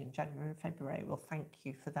day in January and February will thank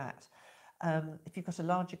you for that. If you've got a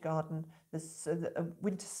larger garden, there's a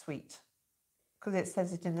winter sweet, because it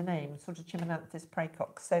says it in the name, sort of Chimonanthus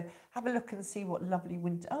praecox. So have a look and see what lovely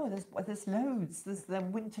winter. Oh, there's loads. There's the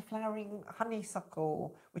winter flowering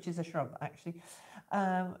honeysuckle, which is a shrub actually.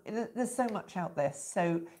 There's so much out there.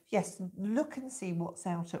 So yes, look and see what's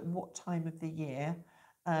out at what time of the year.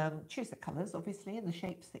 Choose the colours, obviously, and the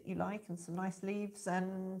shapes that you like, and some nice leaves,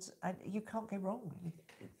 and you can't go wrong,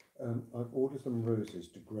 really. I've ordered some roses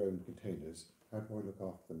to grow in containers. How do I look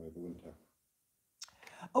after them over winter?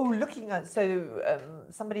 Oh, looking at,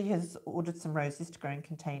 somebody has ordered some roses to grow in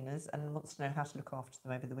containers and wants to know how to look after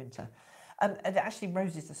them over the winter. And actually,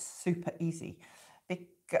 roses are super easy.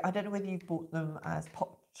 I don't know whether you've bought them as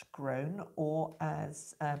pot grown or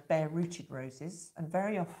as bare rooted roses. And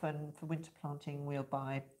very often for winter planting, we'll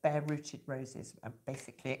buy bare rooted roses.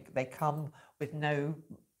 Basically, they come with no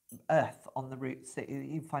earth on the roots.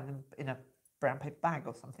 You find them in a brown paper bag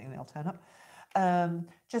or something, they'll turn up.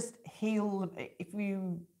 Just heel, if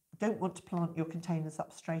you don't want to plant your containers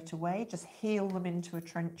up straight away, just heel them into a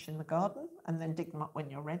trench in the garden and then dig them up when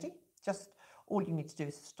you're ready. Just all you need to do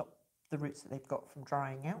is stop the roots that they've got from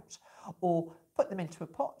drying out, or put them into a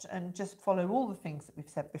pot and just follow all the things that we've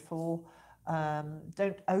said before.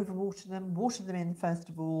 Don't overwater them, water them in first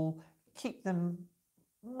of all, keep them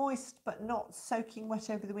moist but not soaking wet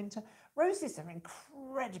over the winter. Roses are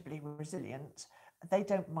incredibly resilient. They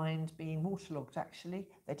don't mind being waterlogged, actually.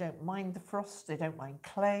 They don't mind the frost, they don't mind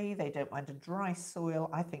clay, they don't mind a dry soil.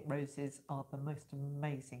 I think roses are the most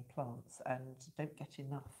amazing plants and don't get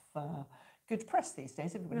enough good press these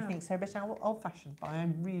days. Everybody thinks they're a bit old-fashioned, but I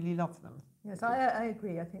really love them. Yes, I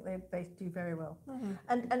agree. I think they do very well.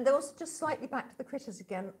 And they're also, just slightly back to the critters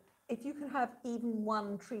again, if you can have even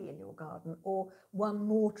one tree in your garden or one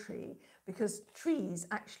more tree, because trees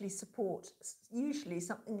actually support usually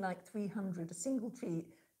something like 300, a single tree,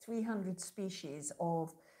 300 species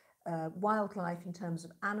of wildlife in terms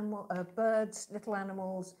of birds, little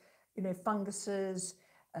animals, funguses,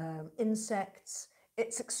 insects.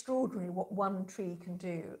 It's extraordinary what one tree can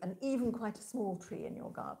do, and even quite a small tree in your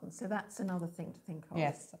garden. So that's another thing to think of.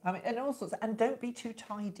 Yes, I mean, and all sorts, and don't be too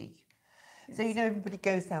tidy. Yes. So everybody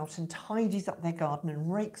goes out and tidies up their garden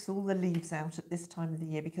and rakes all the leaves out at this time of the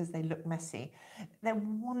year because they look messy. They're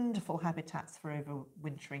wonderful habitats for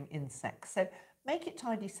overwintering insects. So make it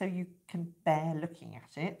tidy so you can bear looking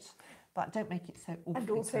at it, but don't make it so awfully and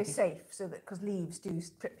also tidy. Safe, so that, because leaves do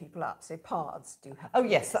trip people up, so paths do have. Oh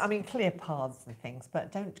yes, I mean clear paths and things,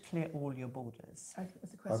 but don't clear all your borders.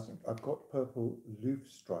 That's a question. I've got purple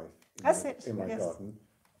loofstrife in my garden.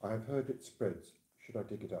 I've heard it spreads. Should I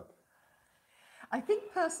dig it up? I think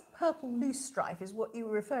purple loosestrife is what you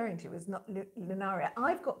were referring to, is not lunaria.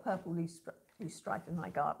 I've got purple loosestrife in my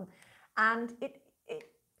garden, and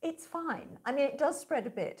it's fine. I mean, it does spread a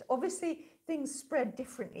bit. Obviously, things spread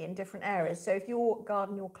differently in different areas. So if your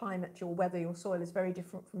garden, your climate, your weather, your soil is very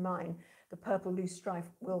different from mine, the purple loosestrife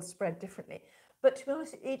will spread differently. But to be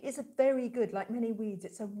honest, it is a very good, like many weeds,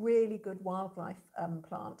 it's a really good wildlife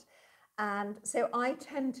plant. And so I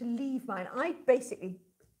tend to leave mine. I basically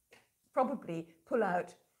probably pull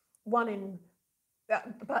out one in,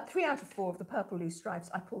 about 3 out of 4 of the purple loosestrifes,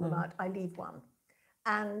 I pull them out, I leave one.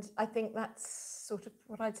 And I think that's sort of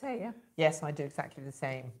what I'd say, yeah. Yes, I do exactly the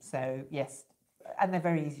same. So yes, and they're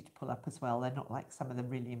very easy to pull up as well. They're not like some of the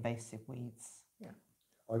really invasive weeds. Yeah.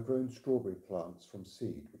 I've grown strawberry plants from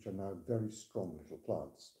seed, which are now very strong little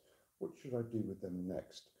plants. What should I do with them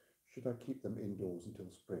next? Should I keep them indoors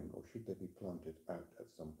until spring, or should they be planted out at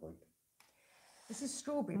some point? This is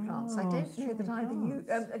strawberry plants. I don't know that either you...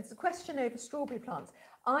 it's a question over strawberry plants.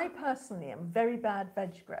 I personally am a very bad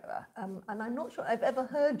veg grower, and I'm not sure I've ever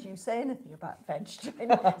heard you say anything about veg. So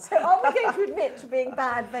are we going to admit to being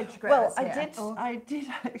bad veg growers? Well, I did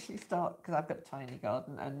actually start, because I've got a tiny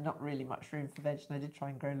garden and not really much room for veg, and I did try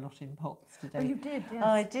and grow a lot in pots today. Oh, you did, yes.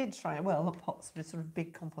 I did try, well, not pots, but sort of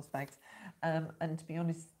big compost bags. And to be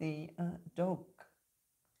honest, the dog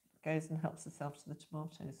goes and helps herself to the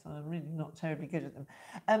tomatoes, so I'm really not terribly good at them.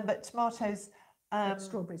 But tomatoes...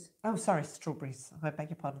 strawberries. Oh, sorry, strawberries. I beg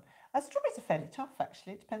your pardon. Strawberries are fairly tough,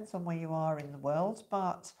 actually. It depends on where you are in the world,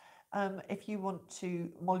 but If you want to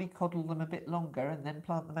mollycoddle them a bit longer and then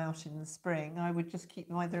plant them out in the spring, I would just keep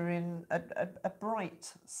them either in a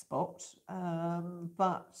bright spot,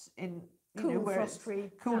 but in Cool, where it's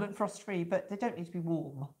frost-free. cool Yeah. and frost-free, but they don't need to be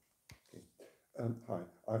warm. Hi,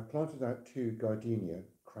 I've planted out 2 gardenia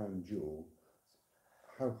crown jewel.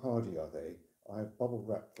 How hardy are they? I've bubble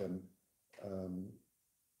wrapped them.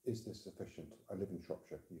 Is this sufficient? I live in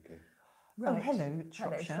Shropshire, UK. Oh, Right. hello,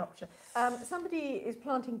 Shropshire. Hello, Shropshire. Somebody is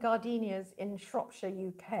planting gardenias in Shropshire,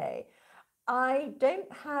 UK. I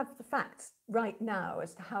don't have the facts right now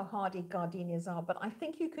as to how hardy gardenias are, but I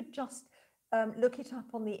think you could just look it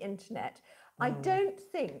up on the internet. I don't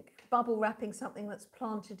think bubble wrapping something that's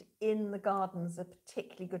planted in the garden is a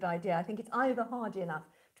particularly good idea. I think it's either hardy enough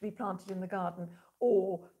to be planted in the garden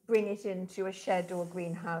or bring it into a shed or a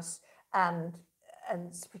greenhouse and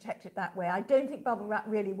protect it that way. I don't think bubble wrap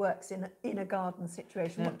really works in a garden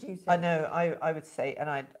situation. What do you think? I know, I would say,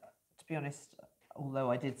 and to be honest,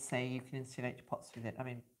 although I did say you can insulate your pots with it, I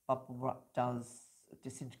mean, bubble wrap does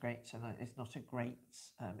disintegrate and it's not a great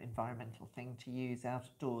environmental thing to use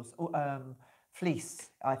outdoors. Or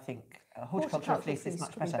fleece, I think, horticultural fleece is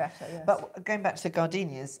much better. Yes. But going back to the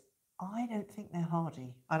gardenias, I don't think they're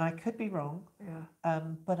hardy, and I could be wrong,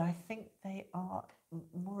 but I think they are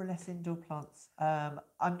more or less indoor plants.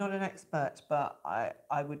 I'm not an expert, but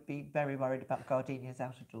I would be very worried about gardenias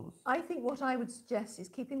out of doors. I think what I would suggest is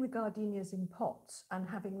keeping the gardenias in pots and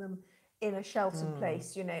having them in a sheltered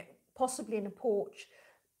place, possibly in a porch,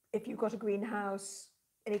 if you've got a greenhouse,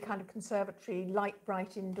 any kind of conservatory, light,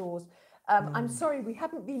 bright indoors. I'm sorry, we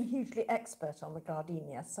haven't been hugely expert on the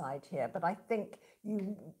gardenia side here, but I think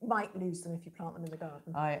you might lose them if you plant them in the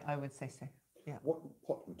garden. I would say so, yeah. What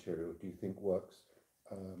pot material do you think works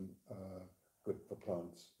good for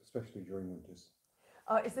plants, especially during winters?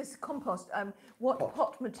 Is this compost? What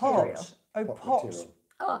pot material? Pot. Oh, Pot pot. material.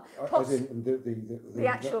 Pots. As in the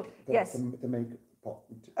actual, yes. The make pot.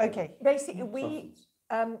 Okay. Basically,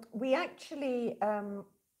 substance. we actually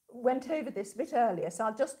went over this a bit earlier, so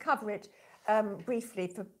I'll just cover it briefly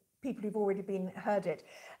for people who've already heard it.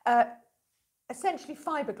 Essentially,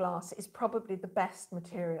 fiberglass is probably the best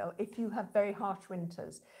material if you have very harsh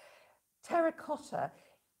winters. Terracotta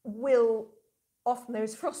will often, there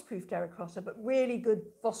is frost-proof terracotta, but really good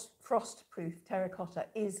frost-proof terracotta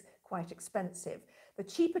is quite expensive. The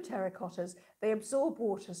cheaper terracottas, they absorb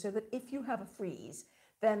water so that if you have a freeze,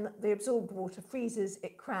 then the absorbed water freezes,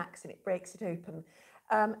 it cracks and it breaks it open.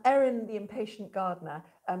 Erin, the impatient gardener,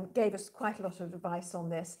 gave us quite a lot of advice on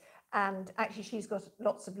this, and actually she's got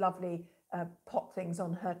lots of lovely pot things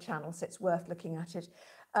on her channel, so it's worth looking at it.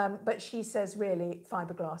 But she says really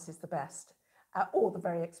fiberglass is the best, or the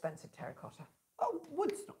very expensive terracotta. Oh,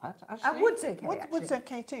 wood's not bad, actually. And wood's okay, Wood's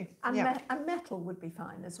okay too. And, yeah. and metal would be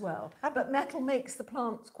fine as well. But metal makes the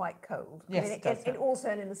plants quite cold. Yes, I mean, it does, it also,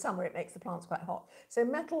 and in the summer, it makes the plants quite hot. So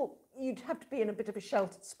metal, you'd have to be in a bit of a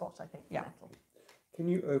sheltered spot, I think, for metal. Can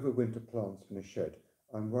you overwinter plants in a shed?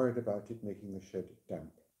 I'm worried about it making the shed damp.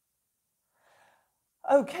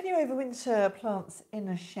 Oh, can you overwinter plants in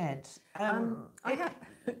a shed? I have.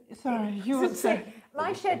 Sorry, you want to say?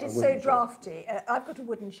 My shed is so drafty. I've got a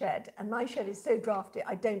wooden shed, and my shed is so drafty.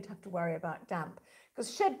 I don't have to worry about damp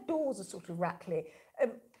because shed doors are sort of rattly.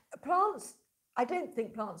 Plants, I don't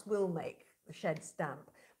think plants will make the sheds damp,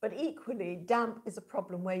 but equally, damp is a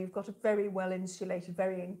problem where you've got a very well insulated,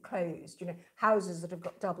 very enclosed. Houses that have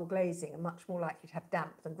got double glazing are much more likely to have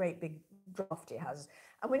damp than great big drafty houses.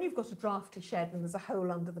 And when you've got a drafty shed and there's a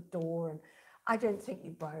hole under the door, and I don't think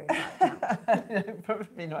you'd worry about damp.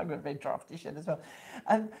 Probably not. I've got a very drafty shed as well.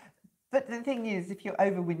 But the thing is, if you're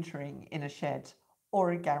overwintering in a shed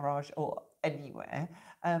or a garage or anywhere,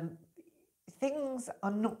 things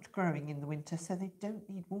are not growing in the winter, so they don't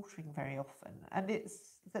need watering very often. And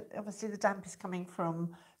it's that obviously the damp is coming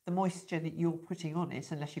from the moisture that you're putting on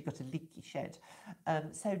it, unless you've got a leaky shed.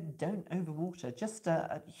 So don't overwater. Just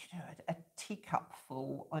a teacup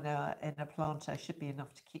full in a planter should be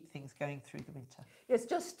enough to keep things going through the winter. Yes,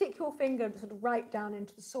 just stick your finger sort of right down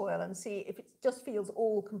into the soil and see if it just feels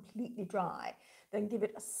all completely dry. Then give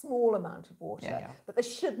it a small amount of water. Yeah. But there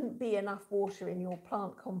shouldn't be enough water in your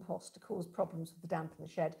plant compost to cause problems with the damp in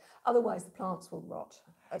the shed. Otherwise, the plants will rot.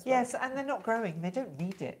 Yes, and they're not growing. They don't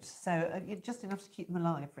need it. So just enough to keep them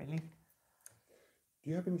alive, really. Do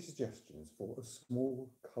you have any suggestions for a small,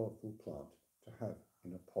 colourful plant to have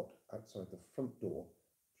in a pot outside the front door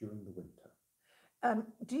during the winter?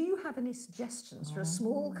 Do you have any suggestions for a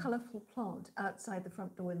small, colourful plant outside the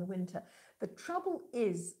front door in the winter? The trouble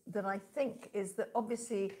is that I think is that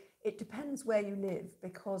obviously it depends where you live,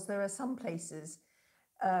 because there are some places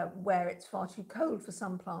where it's far too cold for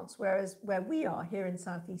some plants, whereas where we are here in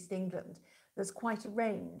southeast England, there's quite a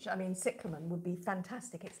range. I mean, cyclamen would be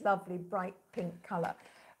fantastic. It's lovely, bright pink colour.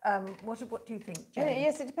 What do you think, Jane?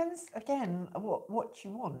 Yes, it depends, again, what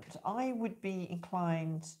you want. I would be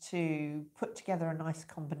inclined to put together a nice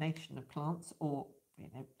combination of plants, or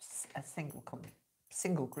a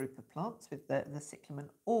single group of plants with the cyclamen.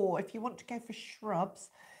 Or if you want to go for shrubs,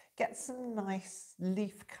 get some nice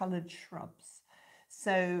leaf-coloured shrubs.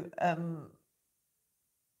 So a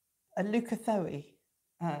leucothoe,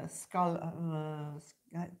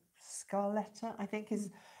 scarletta, I think is.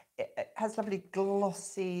 It has lovely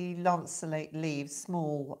glossy lanceolate leaves,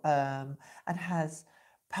 small, and has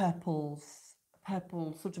purple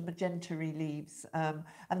sort of magenta-y leaves,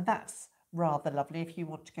 and that's rather lovely if you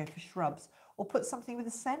want to go for shrubs. Or put something with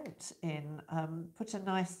a scent in. Put a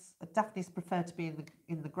nice Daphnes prefer to be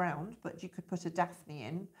in the ground, but you could put a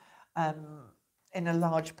Daphne in a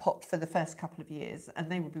large pot for the first couple of years,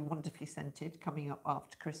 and they would be wonderfully scented coming up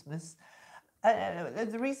after Christmas.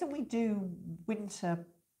 The reason we do winter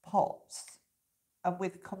pots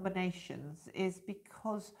with combinations is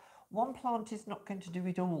because one plant is not going to do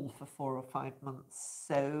it all for 4 or 5 months.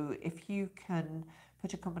 So if you can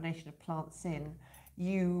put a combination of plants in,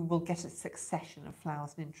 you will get a succession of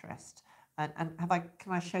flowers and interest. And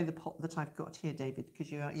can I show the pot that I've got here, David?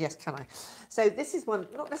 Because yes, can I? So this is one,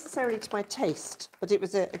 not necessarily to my taste, but it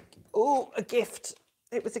was a gift.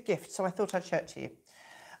 It was a gift, so I thought I'd show it to you.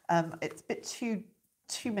 It's a bit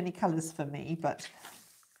too many colours for me, but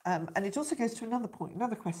and it also goes to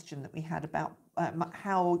another question that we had about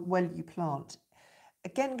how well you plant.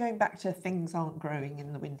 Again, going back to things aren't growing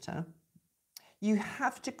in the winter, you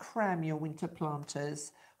have to cram your winter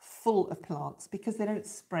planters full of plants because they don't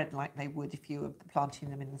spread like they would if you were planting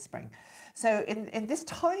them in the spring. So in this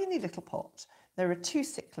tiny little pot, there are 2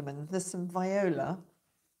 cyclamen, there's some viola.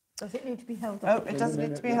 Does it need to be held up? Oh, it doesn't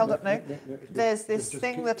need to be held up, no. There's this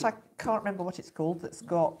thing that I can't remember what it's called that's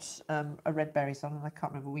got a red berries on, and I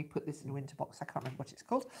can't remember. We put this in a winter box. I can't remember what it's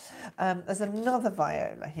called. There's another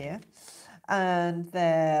viola here, and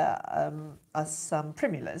there are some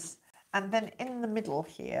primulas. And then in the middle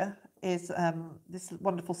here is this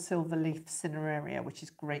wonderful silver leaf cineraria, which is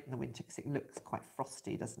great in the winter because it looks quite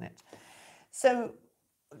frosty, doesn't it? So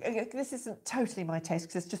this isn't totally my taste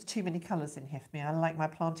because there's just too many colours in here for me. I like my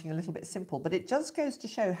planting a little bit simple, but it just goes to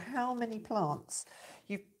show how many plants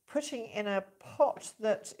you're putting in a pot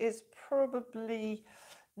that is probably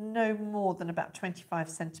no more than about 25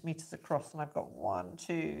 centimetres across. And I've got 1,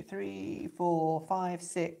 2, 3, 4, 5,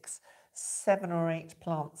 6, 7 or 8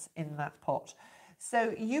 plants in that pot.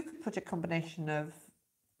 So you could put a combination of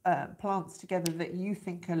plants together that you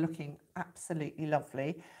think are looking absolutely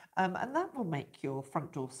lovely. And that will make your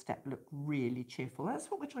front door step look really cheerful.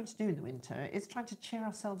 That's what we're trying to do in the winter, is trying to cheer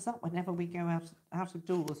ourselves up whenever we go out of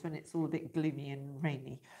doors when it's all a bit gloomy and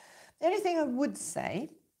rainy. The only thing I would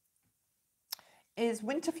say is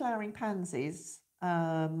winter flowering pansies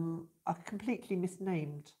are completely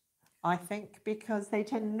misnamed, I think, because they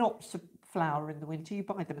tend not to flower in the winter. You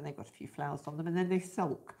buy them and they've got a few flowers on them, and then they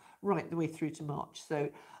sulk right the way through to March. So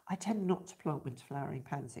I tend not to plant winter flowering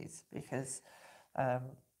pansies because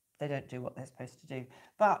they don't do what they're supposed to do.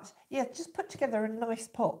 But yeah, just put together a nice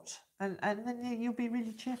pot and then you'll be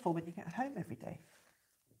really cheerful when you get home every day.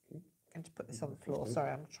 I'm going to put this on the floor.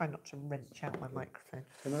 Sorry, I'm trying not to wrench out my microphone.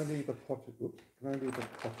 Can I leave a potted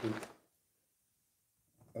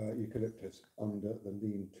eucalyptus under the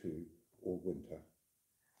lean-to all winter?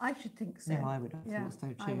 I should think so. No, I would have thought so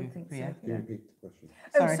too. I would think so. Yeah. Can you repeat the question?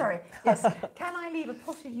 Oh, sorry. Yes. Can I leave a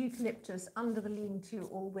potted eucalyptus under the lean-to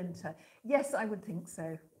all winter? Yes, I would think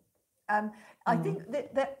so. I think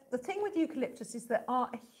that the thing with eucalyptus is there are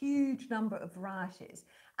a huge number of varieties,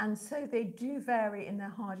 and so they do vary in their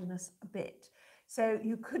hardiness a bit. So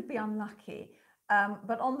you could be unlucky,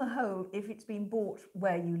 but on the whole, if it's been bought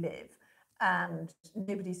where you live and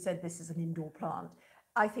nobody said this is an indoor plant,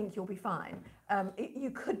 I think you'll be fine.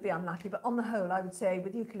 You could be unlucky, but on the whole, I would say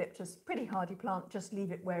with eucalyptus, pretty hardy plant, just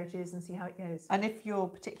leave it where it is and see how it goes. And if you're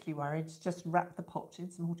particularly worried, just wrap the pot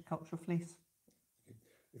in some horticultural fleece.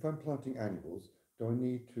 If I'm planting annuals, do I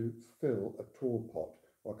need to fill a tall pot,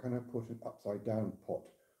 or can I put an upside down pot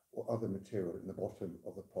or other material in the bottom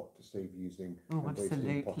of the pot to save using and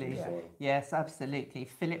wasting potting soil? Yes, absolutely.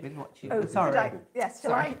 Fill it with what you... Oh, sorry.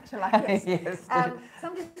 Shall I? Yes. Yes.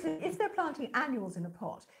 Somebody said, if they're planting annuals in a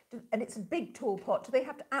pot, and it's a big tall pot, do they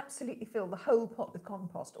have to absolutely fill the whole pot with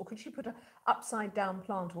compost, or could she put an upside down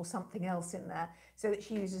plant or something else in there so that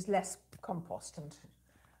she uses less compost? And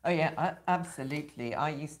Oh yeah, absolutely. I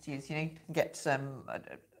used to use, you can get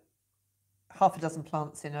half a dozen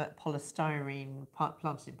plants in a polystyrene,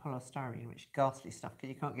 planted in polystyrene, which is ghastly stuff because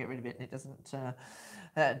you can't get rid of it and it doesn't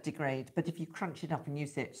degrade. But if you crunch it up and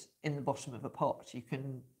use it in the bottom of a pot, you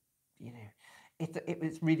can, you know, it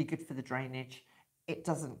was really good for the drainage. It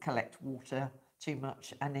doesn't collect water too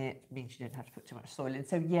much, and it means you don't have to put too much soil in.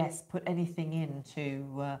 So yes, put anything in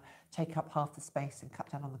to take up half the space and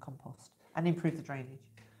cut down on the compost and improve the drainage.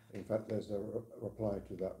 In fact, there's a reply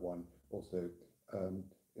to that one also.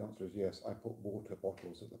 The answer is yes. I put water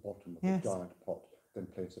bottles at the bottom of the giant pot, then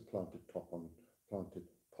place a planted pot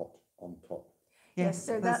on top. Yes,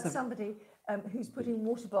 so that's somebody who's putting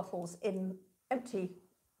water bottles in, empty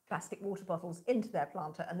plastic water bottles into their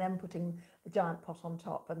planter and then putting the giant pot on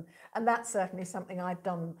top. And that's certainly something I've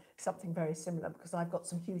done, something very similar, because I've got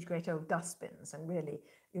some huge great old dustbins, and really,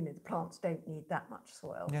 you know, the plants don't need that much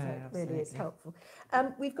soil. Yeah, so it absolutely. really is helpful.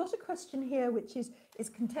 We've got a question here, which is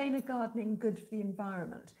container gardening good for the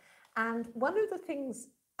environment? And one of the things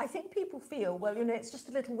I think people feel, well, you know, it's just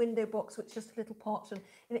a little window box, or it's just a little pot, and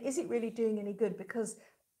you know, is it really doing any good? Because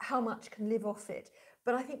how much can live off it?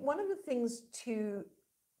 But I think one of the things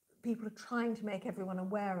people are trying to make everyone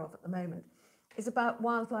aware of at the moment is about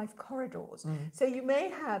wildlife corridors. So you may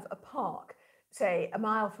have a park, say, a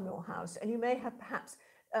mile from your house, and you may have perhaps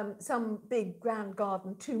some big grand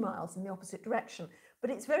garden 2 miles in the opposite direction.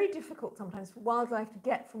 But it's very difficult sometimes for wildlife to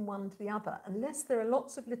get from one to the other unless there are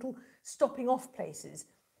lots of little stopping off places.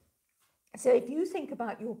 So if you think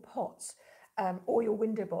about your pots or your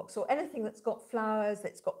window box or anything that's got flowers,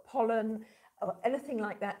 that's got pollen, or anything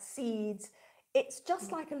like that, seeds, it's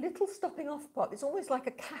just like a little stopping off pot. It's almost like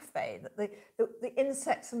a cafe that the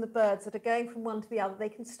insects and the birds that are going from one to the other, they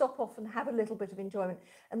can stop off and have a little bit of enjoyment.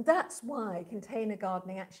 And that's why container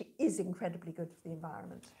gardening actually is incredibly good for the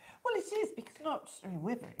environment. Well, it is, because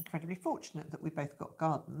we're very incredibly fortunate that we both got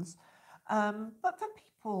gardens. But for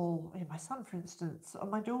people, you know, my son, for instance, or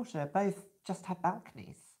my daughter, both just have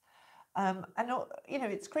balconies. And, you know,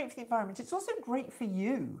 it's great for the environment. It's also great for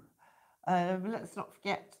you. Let's not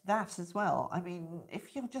forget that as well. I mean,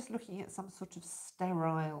 if you're just looking at some sort of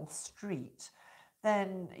sterile street,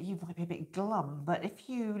 then you might be a bit glum. But if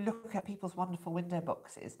you look at people's wonderful window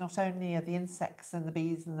boxes, not only are the insects and the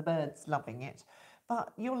bees and the birds loving it,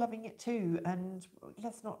 but you're loving it too. And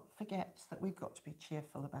let's not forget that we've got to be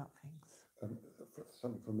cheerful about things.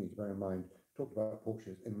 Something for me to bear in mind, talked about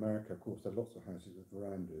porches. In America, of course, there are lots of houses with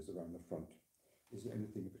verandas around the front. Is there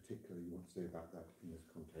anything in particular you want to say about that in this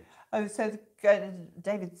context? Oh, so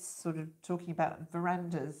David's sort of talking about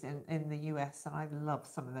verandas in the US, and I love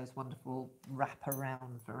some of those wonderful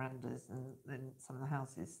wrap-around verandas in some of the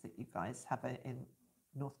houses that you guys have in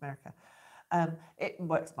North America. It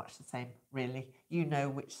works much the same, really. You know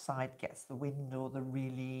which side gets the wind or the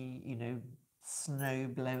really, you know, snow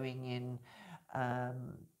blowing in.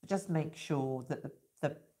 Just make sure that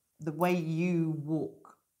the way you walk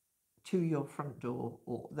to your front door,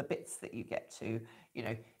 or the bits that you get to, you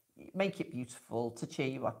know, make it beautiful to cheer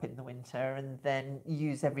you up in the winter, and then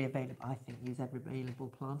use every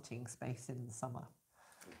available planting space in the summer.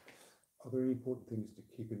 Are there any important things to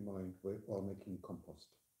keep in mind while making compost?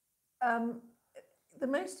 The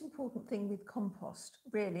most important thing with compost,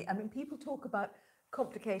 really, I mean, people talk about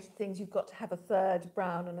complicated things. You've got to have a third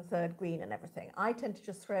brown and a third green and everything. I tend to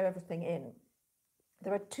just throw everything in.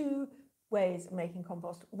 There are two ways of making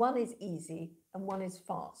compost. One is easy and one is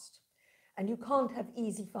fast. And you can't have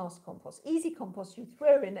easy, fast compost. Easy compost, you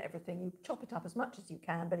throw in everything, you chop it up as much as you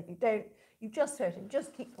can, but if you don't, you just throw it in,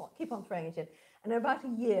 just keep on throwing it in. And in about a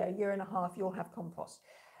year and a half, you'll have compost.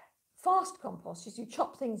 Fast compost is you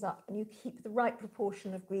chop things up and you keep the right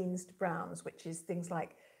proportion of greens to browns, which is things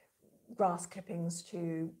like grass clippings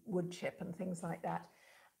to wood chip and things like that.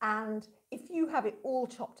 And if you have it all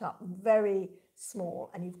chopped up very small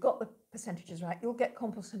and you've got the percentages right, you'll get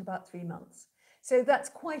compost in about 3 months. So that's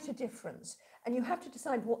quite a difference. And you have to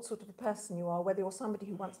decide what sort of a person you are, whether you're somebody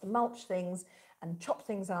who wants to mulch things and chop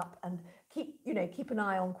things up and keep an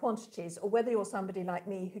eye on quantities, or whether you're somebody like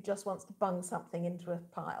me who just wants to bung something into a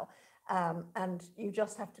pile. And you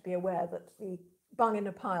just have to be aware that the bung in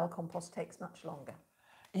a pile compost takes much longer.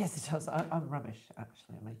 Yes, it does. I'm rubbish,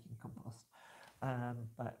 actually, at making compost.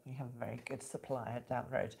 But we have a very good supplier down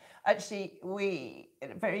the road. Actually,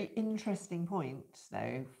 a very interesting point,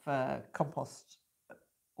 though, for compost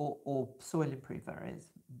or soil improver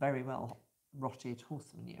is very well rotted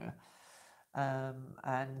horse manure.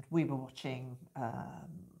 And we were watching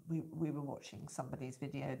somebody's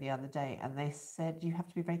video the other day, and they said you have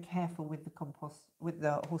to be very careful with the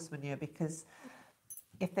horse manure, because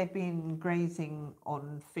if they've been grazing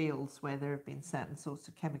on fields where there have been certain sorts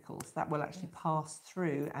of chemicals, that will actually pass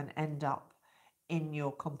through and end up in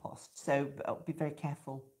your compost. So be very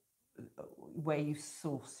careful where you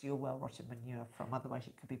source your well-rotted manure from, otherwise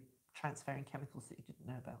it could be transferring chemicals that you didn't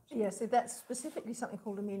know about. Yeah, so that's specifically something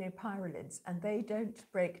called aminopyralids, and they don't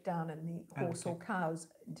break down in the horse or cow's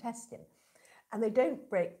intestine. And they don't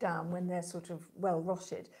break down when they're sort of well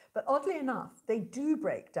rotted. But oddly enough, they do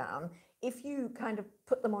break down if you kind of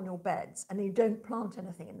put them on your beds and you don't plant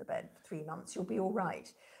anything in the bed for 3 months, you'll be all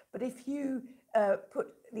right. But if you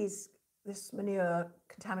put this manure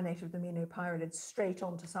contaminated with aminopyralids straight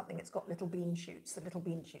onto something, it's got little bean shoots, the little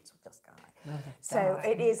bean shoots will just die. So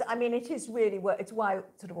it is, I mean, it is really, it's why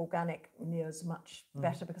sort of organic manure is much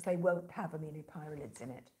better, because they won't have aminopyralids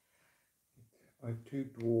in it. I have 2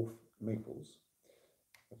 dwarf maples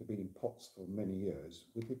that have been in pots for many years.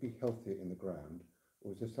 Would they be healthier in the ground,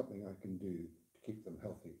 or is there something I can do to keep them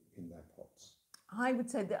healthy in their pots? I would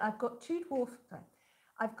say that I've got two dwarf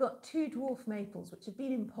maples which have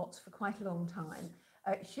been in pots for quite a long time.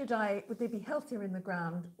 Would they be healthier in the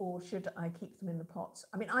ground, or should I keep them in the pots?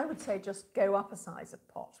 I mean, I would say just go up a size of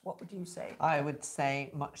pot. What would you say? I would say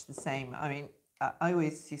much the same. I mean, I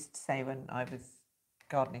always used to say when I was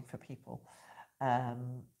gardening for people,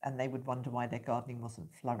 and they would wonder why their gardening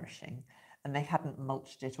wasn't flourishing, and they hadn't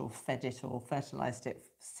mulched it or fed it or fertilised it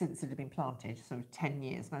since it had been planted, so 10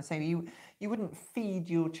 years. And I say you wouldn't feed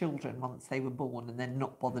your children once they were born and then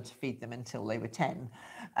not bother to feed them until they were 10.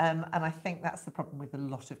 And I think that's the problem with a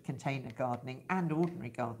lot of container gardening and ordinary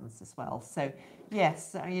gardens as well. So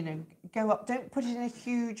yes, go up, don't put it in a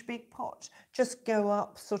huge big pot, just go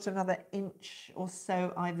up sort of another inch or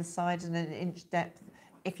so either side and an inch depth,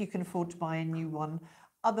 if you can afford to buy a new one.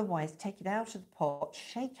 Otherwise, take it out of the pot,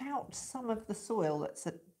 shake out some of the soil that's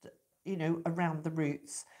around the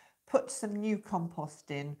roots, put some new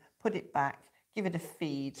compost in, put it back, give it a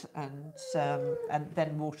feed, and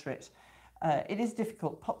then water it. It is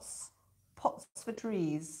difficult. Pots for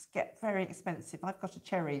trees get very expensive. I've got a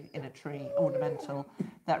cherry in a tree, ornamental,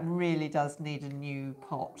 that really does need a new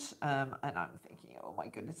pot, and I'm thinking, oh my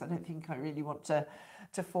goodness, I don't think I really want to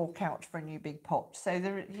fork out for a new big pot. So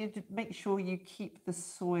you make sure you keep the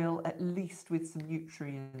soil at least with some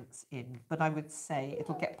nutrients in. But I would say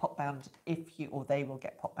it'll get pot bound they will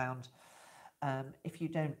get pot bound if you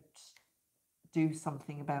don't do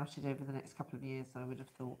something about it over the next couple of years, I would have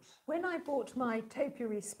thought. When I bought my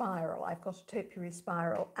topiary spiral, I've got a topiary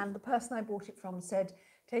spiral, and the person I bought it from said,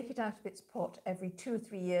 take it out of its pot every 2 or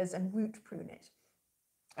 3 years and root prune it.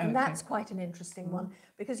 And that's quite an interesting one,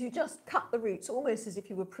 because you just cut the roots almost as if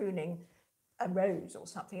you were pruning a rose or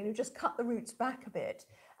something, and you just cut the roots back a bit,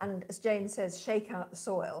 and as Jane says, shake out the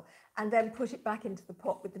soil and then put it back into the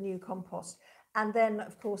pot with the new compost. And then,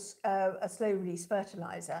 of course, a slow-release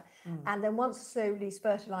fertiliser. And then once the slow-release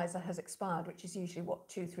fertiliser has expired, which is usually,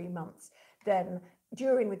 2-3 months, then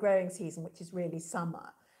during the growing season, which is really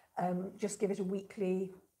summer, just give it a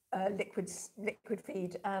weekly liquid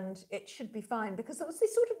feed, and it should be fine, because they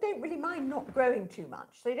sort of don't really mind not growing too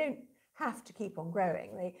much. They don't have to keep on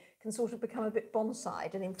growing. They can sort of become a bit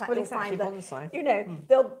bonsai'd, and in fact, you'll find that, bonsai.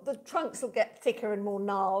 the trunks will get thicker and more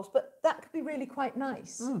gnarled, but that could be really quite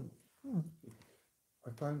nice. I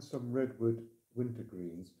found some redwood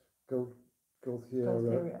wintergreens,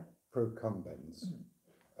 Gaultheria procumbens.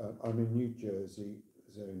 I'm in New Jersey,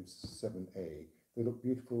 zone 7A. They look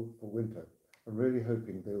beautiful for winter. I'm really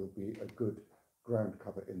hoping they will be a good ground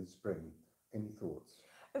cover in the spring. Any thoughts?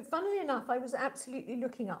 Funnily enough, I was absolutely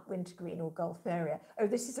looking up wintergreen or Gaultheria. Oh,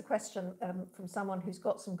 this is a question from someone who's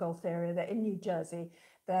got some Gaultheria. They're in New Jersey.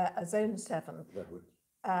 They're a zone 7. Redwood.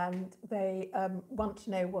 And they want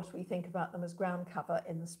to know what we think about them as ground cover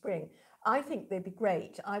in the spring. I think they'd be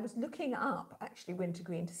great. I was looking up actually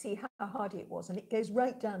wintergreen to see how hardy it was, and it goes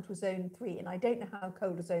right down to a zone 3, and I don't know how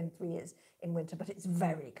cold a zone 3 is in winter, but it's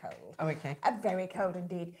very cold. Oh, okay. Very cold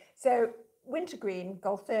indeed. So wintergreen,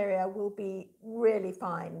 Gaultheria, will be really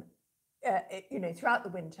fine throughout the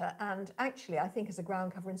winter, and actually I think as a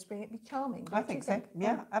ground cover in spring it'd be charming. I think so.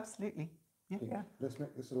 Yeah, absolutely. Yeah. Let's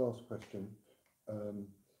make this the last question.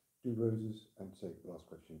 Do roses, and last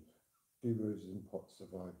question, do roses in pots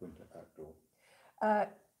survive winter outdoor?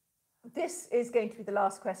 This is going to be the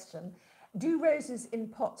last question. Do roses in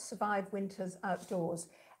pots survive winters outdoors?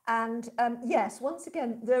 And yes, once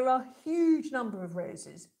again, there are a huge number of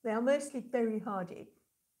roses. They are mostly very hardy,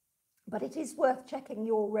 but it is worth checking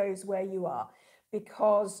your rose where you are,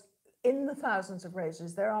 because in the thousands of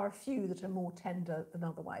roses, there are a few that are more tender than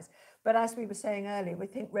otherwise. But as we were saying earlier, we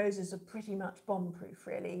think roses are pretty much bomb-proof,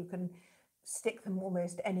 really. You can stick them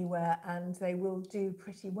almost anywhere and they will do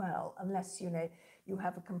pretty well, unless, you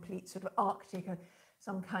have a complete sort of Arctic,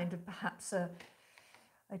 some kind of perhaps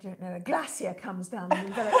I don't know, a glacier comes down and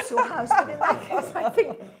envelops your house. But in that case, I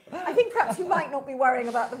think perhaps you might not be worrying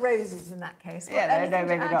about the roses in that case. Yeah, no, Anything to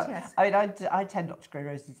maybe add? not. Yes. I mean, I tend not to grow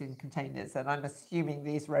roses in containers, and I'm assuming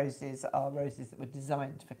these roses are roses that were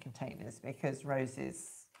designed for containers, because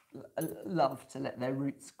roses love to let their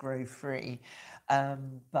roots grow free.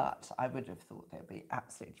 But I would have thought they'd be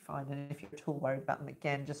absolutely fine. And if you're at all worried about them,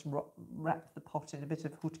 again, just wrap the pot in a bit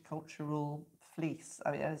of horticultural fleece.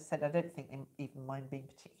 I mean, as I said, I don't think they even mind being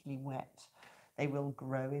particularly wet. They will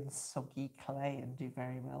grow in soggy clay and do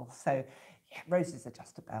very well. So, yeah, roses are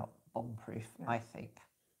just about bomb-proof, I think.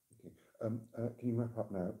 Okay. Can you wrap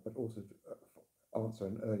up now? But also answer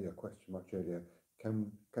an earlier question much earlier.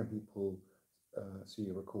 Can people see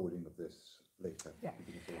a recording of this later? Yeah.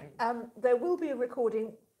 There will be a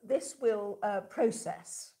recording. This will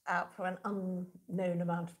process out for an unknown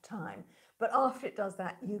amount of time. But after it does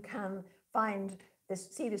that, you can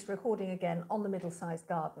see this recording again on the Middlesized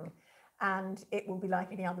Garden, and it will be like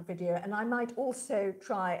any other video. And I might also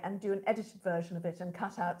try and do an edited version of it and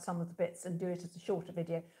cut out some of the bits and do it as a shorter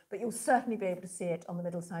video, but you'll certainly be able to see it on the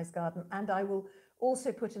Middlesized Garden. And I will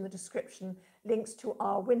also put in the description links to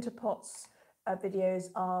our winter pots videos,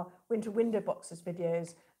 our winter window boxes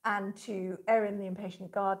videos, and to Erin the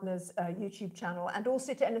Impatient Gardener's YouTube channel, and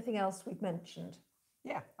also to anything else we've mentioned.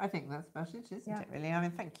 Yeah, I think that's about it, isn't it, really? I mean,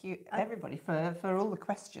 thank you, everybody, for all the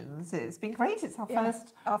questions. It's been great. It's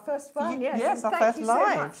our first one, yes. Yes, our first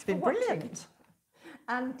live. It's been brilliant.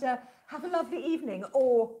 And have a lovely evening,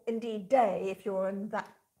 or indeed day, if you're in that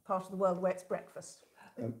part of the world where it's breakfast.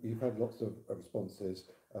 You've had lots of responses.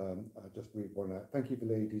 I just read one out. Thank you,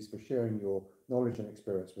 ladies, for sharing your knowledge and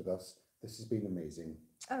experience with us. This has been amazing.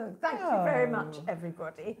 Oh, thank you very much,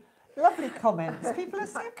 everybody. Lovely comments. People are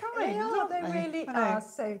so kind. They really are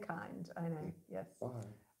so kind. I know. Yes. Bye.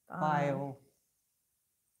 Bye all.